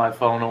gotta put my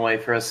phone away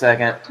for a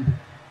second.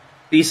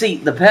 You see,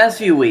 the past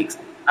few weeks,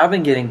 I've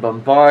been getting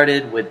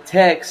bombarded with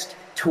text,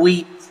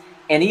 tweets,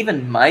 and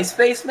even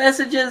MySpace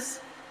messages.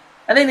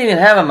 I didn't even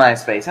have a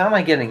MySpace. How am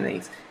I getting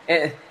these?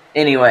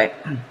 Anyway,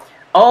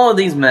 all of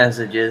these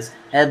messages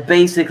have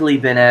basically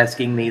been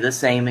asking me the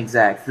same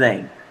exact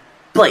thing.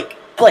 Blake,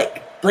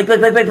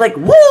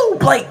 woo!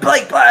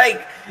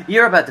 Blake!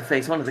 You're about to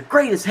face one of the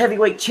greatest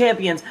heavyweight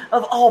champions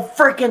of all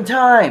frickin'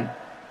 time.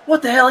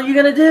 What the hell are you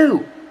gonna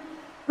do?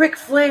 Ric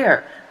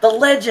Flair, the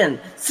legend,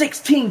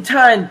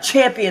 16-time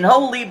champion,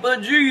 holy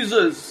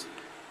bejesus.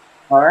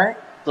 Alright,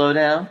 slow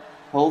down,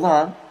 hold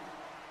on,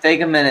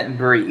 take a minute and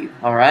breathe,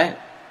 alright?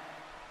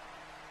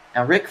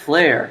 Now, Ric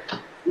Flair,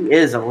 he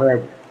is a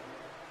legend.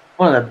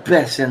 One of the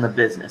best in the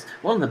business.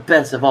 One of the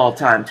best of all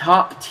time.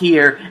 Top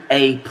tier,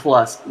 A+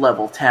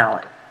 level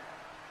talent.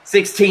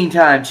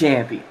 16-time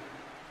champion.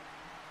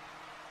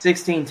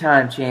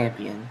 16-time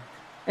champion.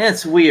 And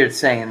it's weird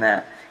saying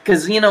that.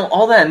 Because,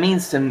 all that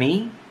means to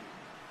me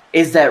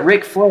is that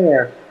Ric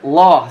Flair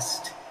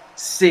lost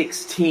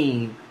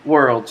 16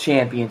 world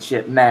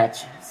championship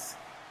matches.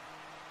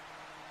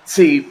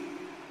 See,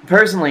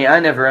 personally, I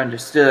never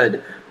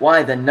understood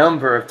why the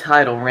number of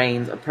title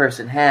reigns a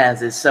person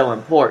has is so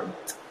important.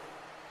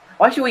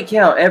 Why should we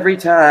count every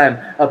time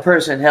a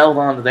person held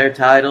on to their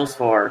titles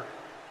for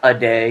a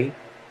day,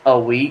 a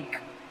week,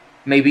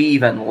 maybe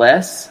even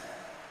less?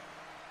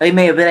 They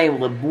may have been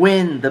able to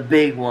win the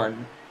big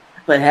one,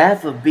 but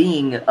half of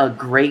being a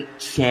great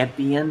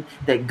champion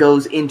that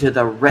goes into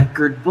the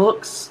record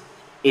books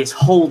is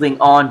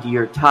holding on to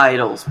your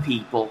titles,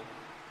 people.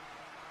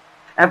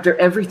 After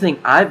everything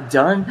I've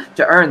done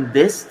to earn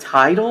this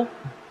title,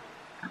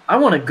 I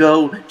want to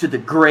go to the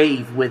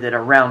grave with it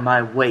around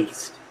my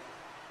waist.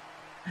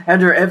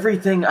 After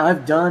everything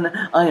I've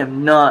done, I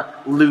am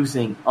not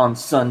losing on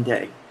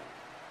Sunday.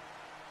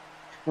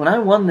 When I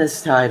won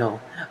this title,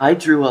 I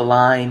drew a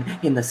line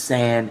in the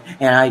sand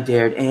and I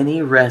dared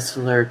any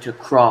wrestler to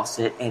cross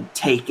it and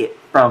take it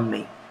from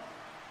me.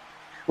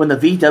 When the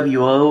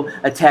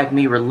VWO attacked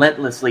me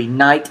relentlessly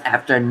night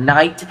after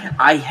night,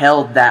 I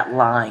held that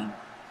line.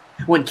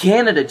 When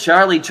Canada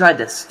Charlie tried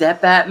to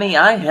step at me,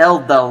 I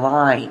held the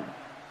line.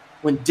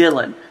 When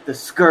Dylan, the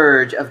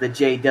scourge of the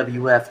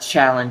JWF,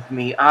 challenged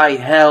me, I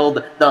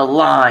held the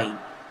line.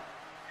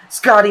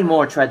 Scotty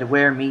Moore tried to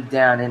wear me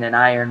down in an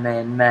Iron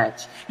Man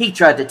match. He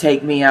tried to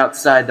take me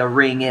outside the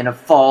ring in a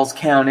Falls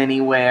Count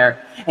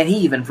Anywhere, and he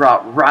even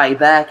brought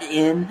Ryback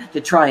in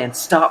to try and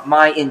stop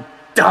my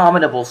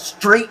indomitable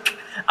streak.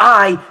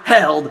 I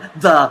held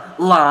the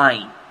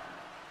line.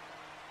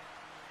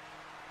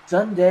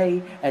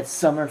 Sunday at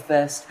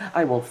Summerfest,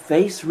 I will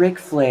face Ric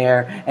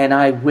Flair, and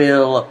I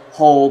will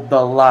hold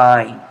the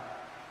line.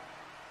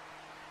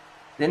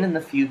 Then in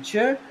the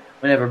future,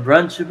 whenever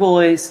Brunch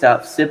Boys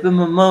stops sipping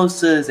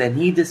mimosas and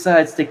he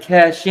decides to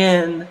cash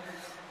in,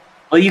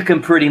 well, you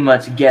can pretty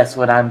much guess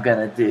what I'm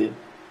gonna do.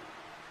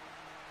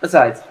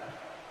 Besides,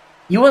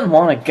 you wouldn't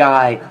want a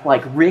guy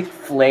like Ric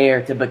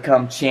Flair to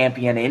become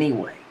champion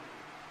anyway.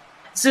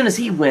 As soon as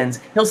he wins,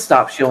 he'll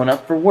stop showing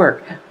up for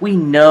work. We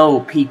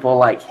know people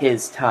like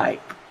his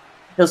type.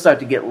 He'll start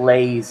to get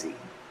lazy.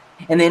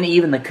 And then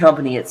even the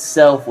company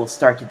itself will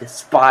start to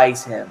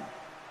despise him.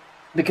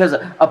 Because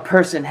a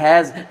person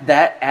has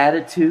that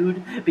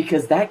attitude,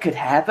 because that could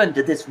happen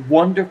to this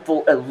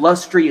wonderful,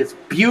 illustrious,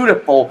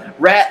 beautiful,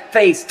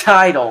 rat-faced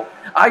title,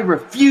 I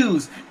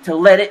refuse to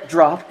let it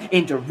drop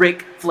into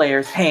Ric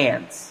Flair's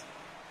hands.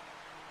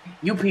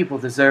 You people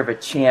deserve a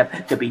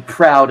champ to be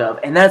proud of,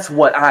 and that's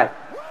what I...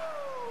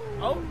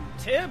 Oh,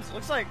 Tibbs,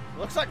 looks like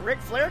Ric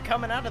Flair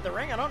coming out of the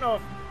ring. I don't know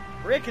if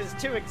Rick is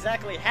too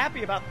exactly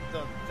happy about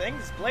the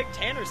things Blake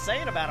Tanner's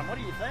saying about him. What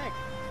do you think?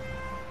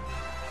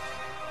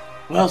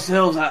 Well,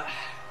 Sills,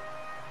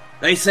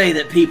 they say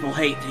that people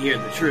hate to hear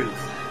the truth.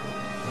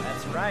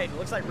 That's right.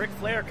 Looks like Ric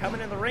Flair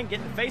coming in the ring,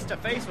 getting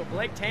face-to-face with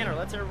Blake Tanner.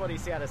 Let's hear what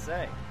he's got to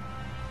say.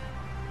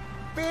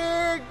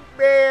 Big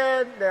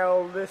man, now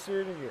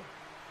listen here.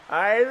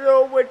 I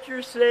know what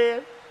you're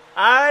saying.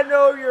 I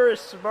know you're a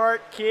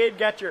smart kid,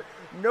 got your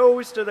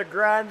nose to the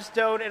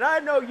grindstone, and I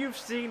know you've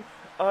seen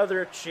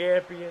other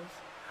champions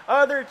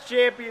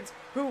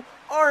who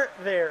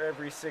aren't there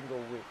every single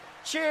week.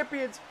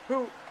 Champions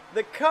who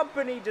the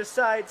company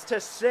decides to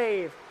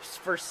save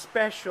for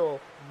special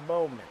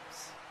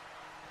moments.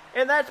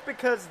 And that's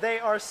because they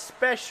are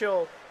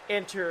special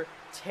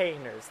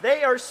entertainers.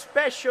 They are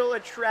special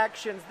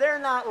attractions. They're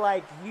not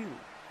like you.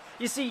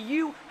 You see,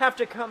 you have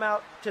to come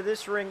out to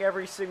this ring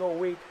every single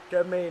week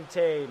to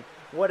maintain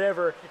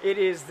whatever it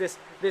is this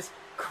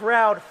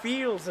crowd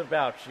feels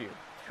about you.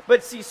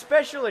 But see,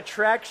 special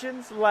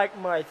attractions like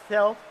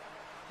myself,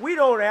 we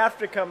don't have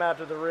to come out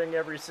to the ring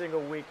every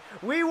single week.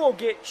 We will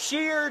get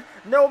cheered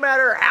no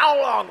matter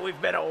how long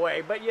we've been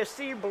away. But you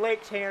see,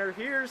 Blake Tanner,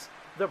 here's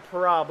the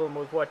problem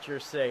with what you're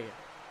saying.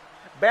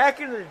 Back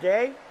in the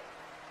day,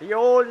 the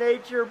old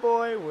Nature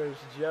Boy was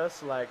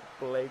just like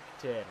Blake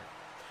Tanner.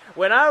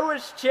 When I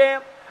was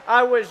champ,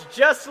 I was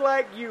just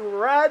like you,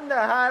 riding the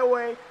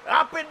highway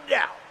up and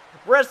down,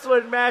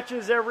 wrestling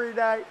matches every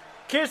night,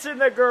 kissing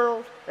the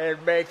girls,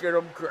 and making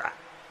them cry.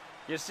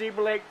 You see,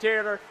 Blake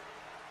Tanner,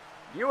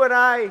 you and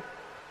I,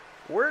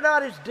 we're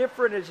not as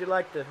different as you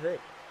like to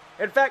think.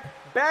 In fact,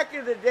 back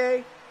in the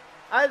day,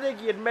 I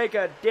think you'd make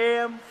a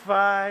damn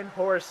fine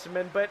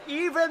horseman, but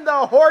even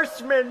the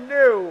horseman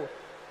knew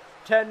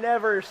to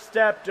never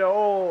step to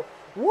old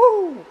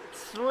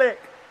Slick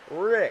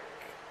Rick.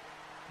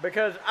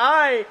 Because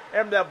I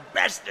am the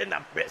best in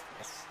the business.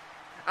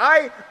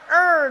 I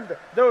earned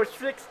those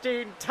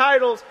 16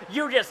 titles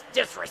you just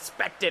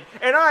disrespected,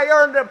 and I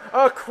earned them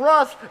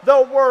across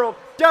the world.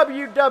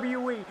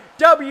 WWE,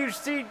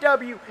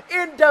 WCW,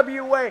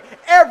 NWA,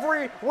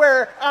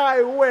 everywhere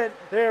I went,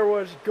 there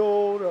was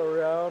gold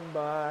around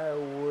my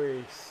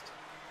waist.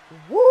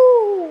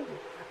 Woo!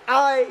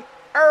 I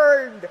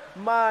earned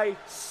my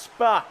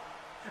spot.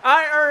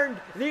 I earned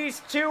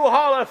these 2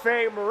 Hall of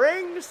Fame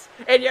rings,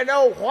 and you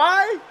know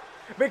why?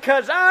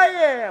 Because I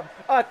am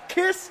a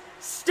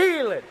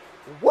kiss-stealing,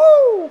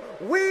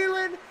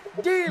 wheeling,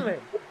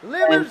 dealing,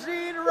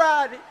 limousine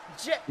riding,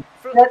 jet...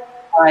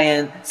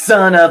 Lion,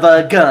 son of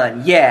a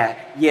gun.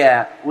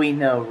 Yeah, we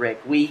know,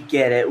 Rick. We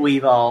get it.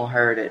 We've all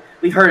heard it.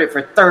 We've heard it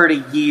for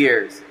 30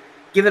 years.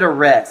 Give it a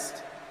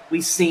rest.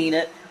 We've seen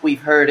it.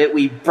 We've heard it.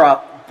 We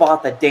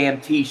bought the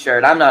damn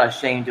t-shirt. I'm not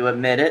ashamed to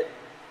admit it.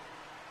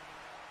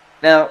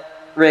 Now,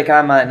 Rick,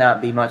 I might not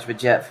be much of a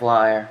jet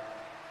flyer.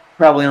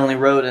 Probably only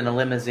rode in a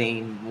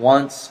limousine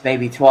once,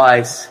 maybe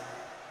twice.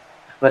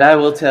 But I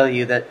will tell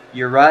you that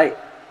you're right.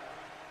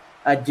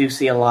 I do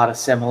see a lot of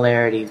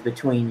similarities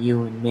between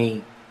you and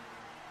me.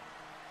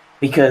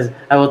 Because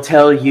I will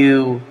tell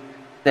you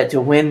that to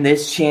win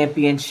this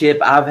championship,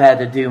 I've had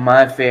to do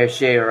my fair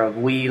share of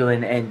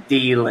wheeling and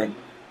dealing.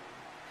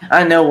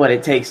 I know what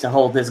it takes to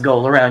hold this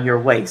goal around your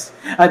waist.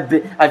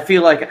 I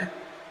feel like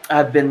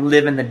I've been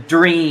living the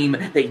dream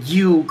that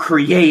you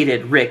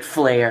created, Ric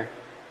Flair.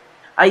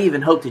 I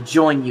even hope to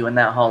join you in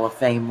that Hall of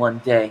Fame one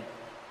day.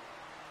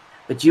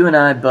 But you and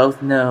I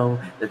both know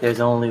that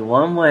there's only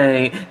one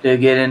way to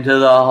get into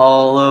the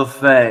Hall of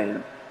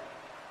Fame.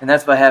 And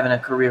that's by having a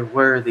career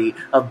worthy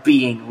of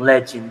being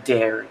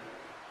legendary.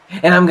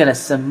 And I'm going to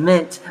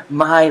cement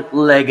my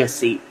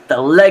legacy,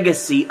 the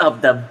legacy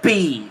of the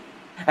B,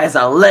 as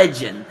a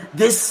legend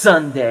this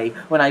Sunday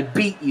when I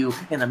beat you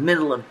in the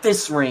middle of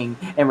this ring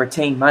and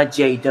retain my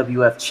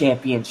JWF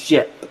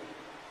championship.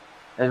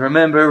 And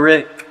remember,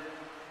 Rick,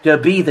 to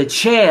be the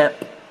champ,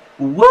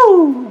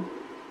 you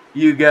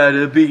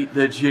gotta beat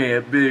the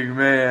champ, big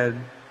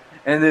man.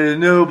 And there's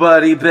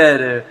nobody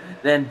better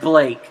than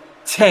Blake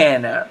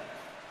Tanner.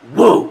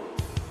 Woo!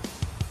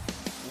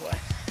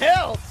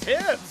 Well,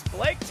 Tibbs,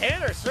 Blake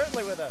Tanner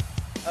certainly with a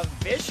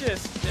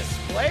vicious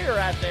displayer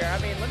out there.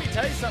 I mean, let me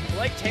tell you something.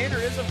 Blake Tanner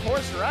is, of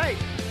course, right.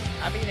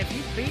 I mean, if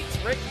he beats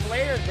Ric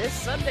Flair this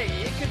Sunday,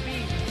 it could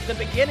be the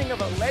beginning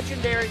of a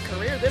legendary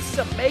career. This is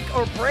a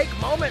make-or-break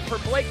moment for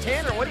Blake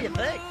Tanner. What do you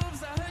think?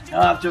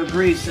 I'll have to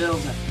agree,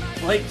 Sills.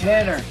 Blake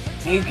Tanner,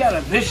 he's got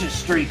a vicious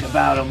streak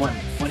about him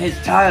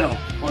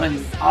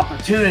when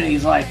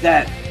opportunities like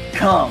that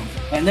come.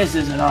 And this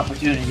is an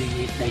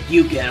opportunity that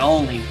you get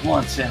only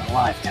once in a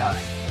lifetime.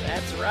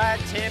 That's right,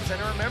 Tibbs. And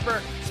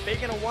remember,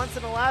 speaking of once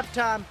in a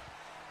lifetime,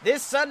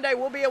 this Sunday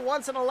will be a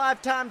once in a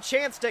lifetime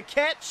chance to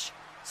catch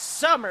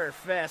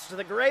Summerfest,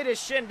 the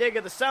greatest shindig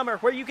of the summer,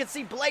 where you can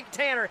see Blake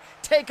Tanner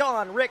take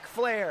on Ric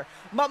Flair,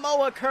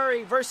 Momoa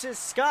Curry versus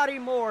Scotty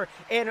Moore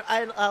in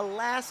a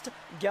last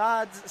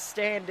Gods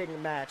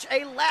Standing match,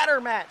 a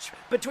ladder match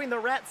between the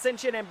Rat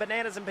Ascension and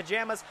Bananas in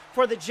Pajamas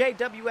for the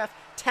JWF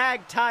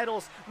tag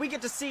titles. We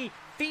get to see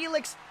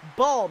Felix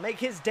Ball make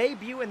his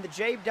debut in the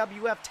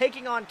JWF,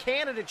 taking on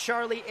Canada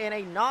Charlie in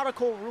a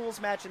Nautical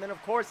Rules match. And then,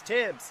 of course,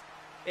 Tibbs,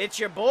 it's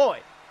your boy,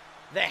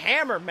 the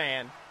Hammer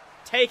Man,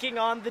 taking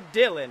on the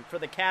Dylan for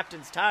the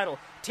captain's title.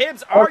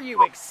 Tibbs, are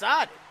you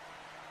excited?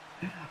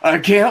 I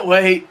can't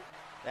wait.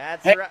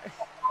 That's Hey, right.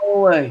 No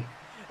way.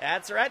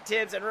 That's right,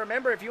 Tibbs. And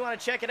remember, if you want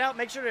to check it out,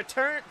 make sure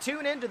to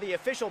tune into the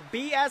official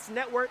BS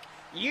Network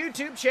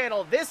YouTube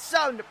channel this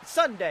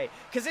Sunday,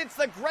 because it's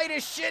the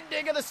greatest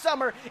shindig of the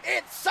summer.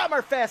 It's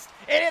Summerfest,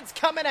 and it's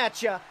coming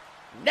at you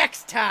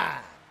next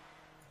time.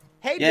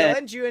 Hey, Yeah. Dylan,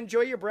 did you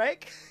enjoy your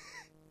break?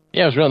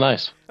 Yeah, it was real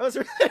nice. That was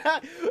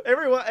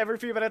every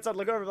few minutes I'd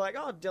look over and be like,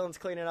 oh, Dylan's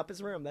cleaning up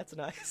his room. That's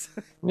nice.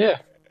 Yeah.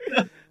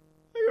 There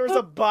was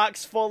a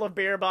box full of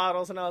beer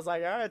bottles, and I was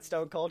like, all right,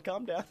 Stone Cold,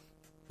 calm down.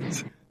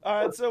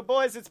 All right, so,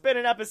 boys, it's been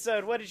an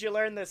episode. What did you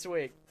learn this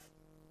week?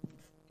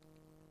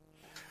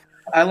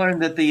 I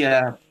learned that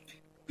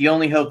the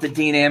only hope that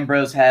Dean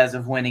Ambrose has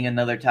of winning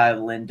another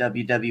title in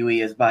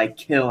WWE is by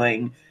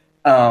killing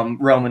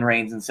Roman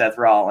Reigns and Seth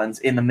Rollins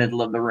in the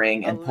middle of the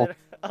ring and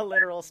A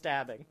literal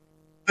stabbing.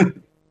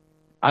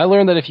 I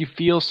learned that if you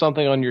feel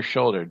something on your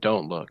shoulder,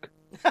 don't look.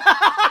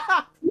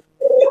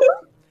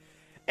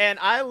 And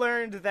I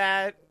learned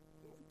that,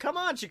 come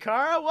on,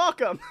 Chikara,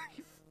 welcome.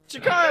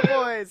 Chikara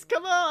boys,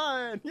 come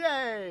on,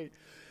 yay.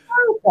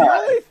 The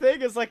only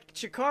thing is, like,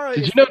 Chikara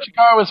Did is... you know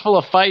Chikara was full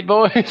of fight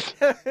boys?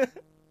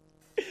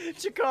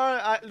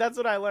 Chikara, that's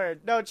what I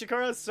learned. No,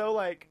 Chikara is so,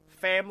 like,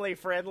 family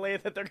friendly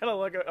that they're gonna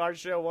look at our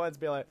show once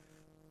and be like,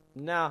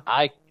 no.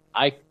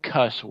 I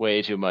cuss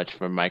way too much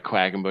for Mike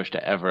Quackenbush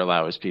to ever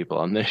allow his people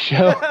on this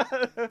show.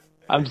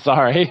 I'm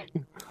sorry.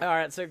 All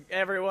right, so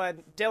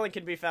everyone, Dylan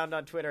can be found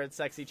on Twitter at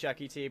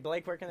SexyChuckyT.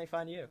 Blake, where can they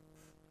find you?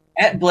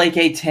 At Blake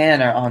A.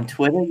 Tanner on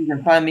Twitter. You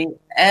can find me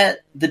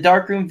at The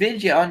Darkroom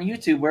Video on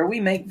YouTube, where we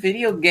make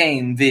video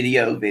game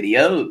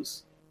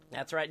videos.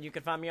 That's right. You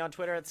can find me on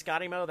Twitter at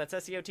ScottyMo. That's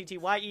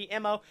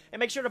ScottyMo. And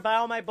make sure to buy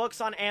all my books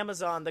on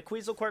Amazon. The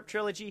Queasel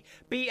trilogy,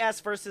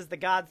 BS versus the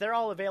Gods. They're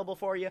all available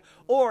for you.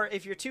 Or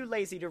if you're too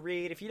lazy to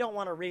read, if you don't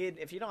want to read,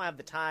 if you don't have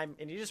the time,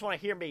 and you just want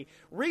to hear me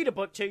read a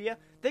book to you,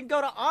 then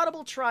go to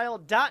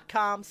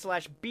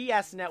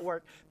audibletrial.com/BS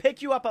Network.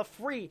 Pick you up a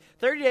free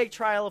 30-day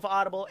trial of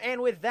Audible.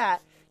 And with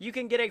that, you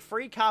can get a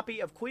free copy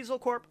of Queasel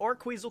Corp or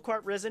Queasel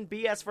Corp Risen,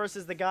 BS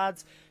versus the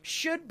Gods.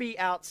 Should be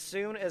out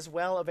soon as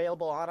well,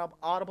 available on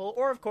Audible.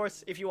 Or, of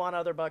course, if you want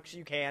other books,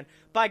 you can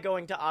by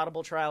going to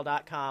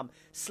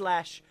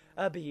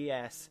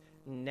audibletrial.com/BS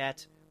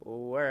Network.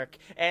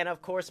 And,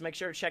 of course, make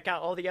sure to check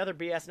out all the other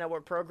BS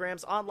Network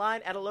programs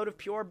online at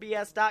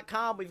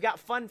aloadofpurebs.com. We've got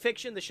Fun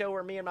Fiction, the show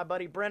where me and my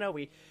buddy Brenna,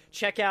 we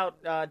check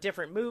out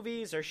different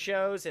movies or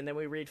shows, and then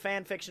we read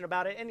fan fiction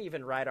about it and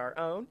even write our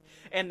own.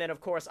 And then,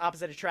 of course,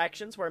 Opposite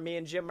Attractions, where me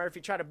and Jim Murphy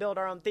try to build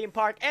our own theme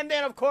park. And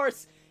then, of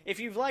course,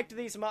 if you've liked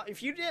these,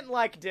 if you didn't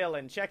like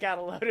Dylan, check out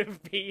A Load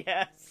of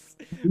BS,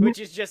 which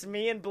is just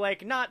me and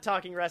Blake not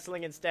talking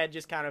wrestling, instead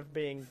just kind of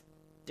being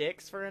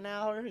dicks for an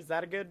hour. Is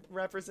that a good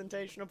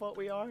representation of what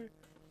we are?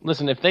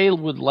 Listen, if they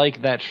would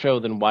like that show,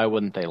 then why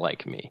wouldn't they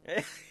like me?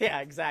 Yeah,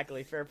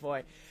 exactly. Fair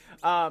point.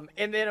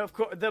 And then, of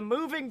course, the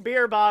moving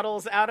beer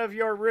bottles out of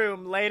your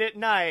room late at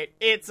night,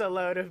 it's a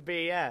load of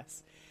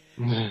BS.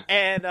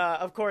 And,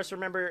 of course,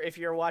 remember, if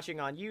you're watching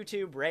on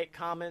YouTube, rate,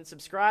 comment,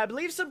 subscribe.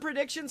 Leave some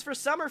predictions for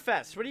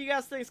Summerfest. What do you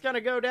guys think is going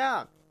to go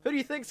down? Who do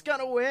you think's going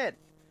to win?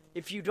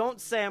 If you don't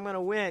say I'm going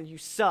to win, you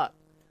suck.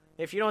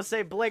 If you don't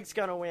say Blake's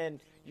going to win,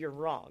 you're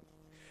wrong.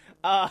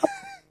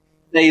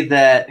 Say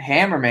that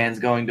Hammerman's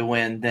going to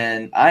win,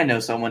 then I know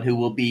someone who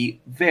will be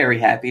very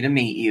happy to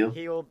meet you.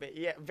 He will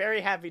be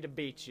very happy to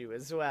beat you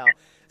as well.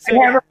 So,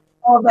 Hammerman,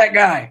 I love that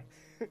guy.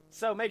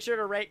 So make sure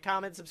to rate,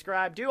 comment,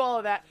 subscribe, do all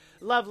of that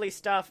lovely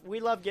stuff. We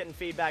love getting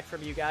feedback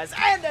from you guys.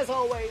 And as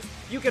always,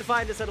 you can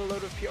find us at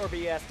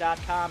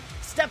aloadofpurebs.com.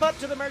 Step up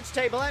to the merch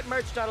table at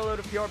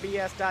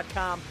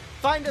merch.aloadofpurebs.com.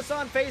 Find us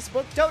on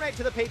Facebook, donate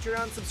to the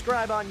Patreon,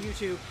 subscribe on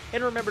YouTube,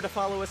 and remember to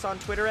follow us on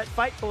Twitter at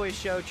Fight Boys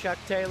Show, Chuck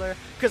Taylor.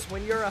 Because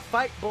when you're a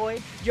fight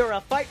boy, you're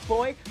a fight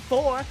boy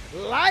for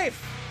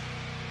life!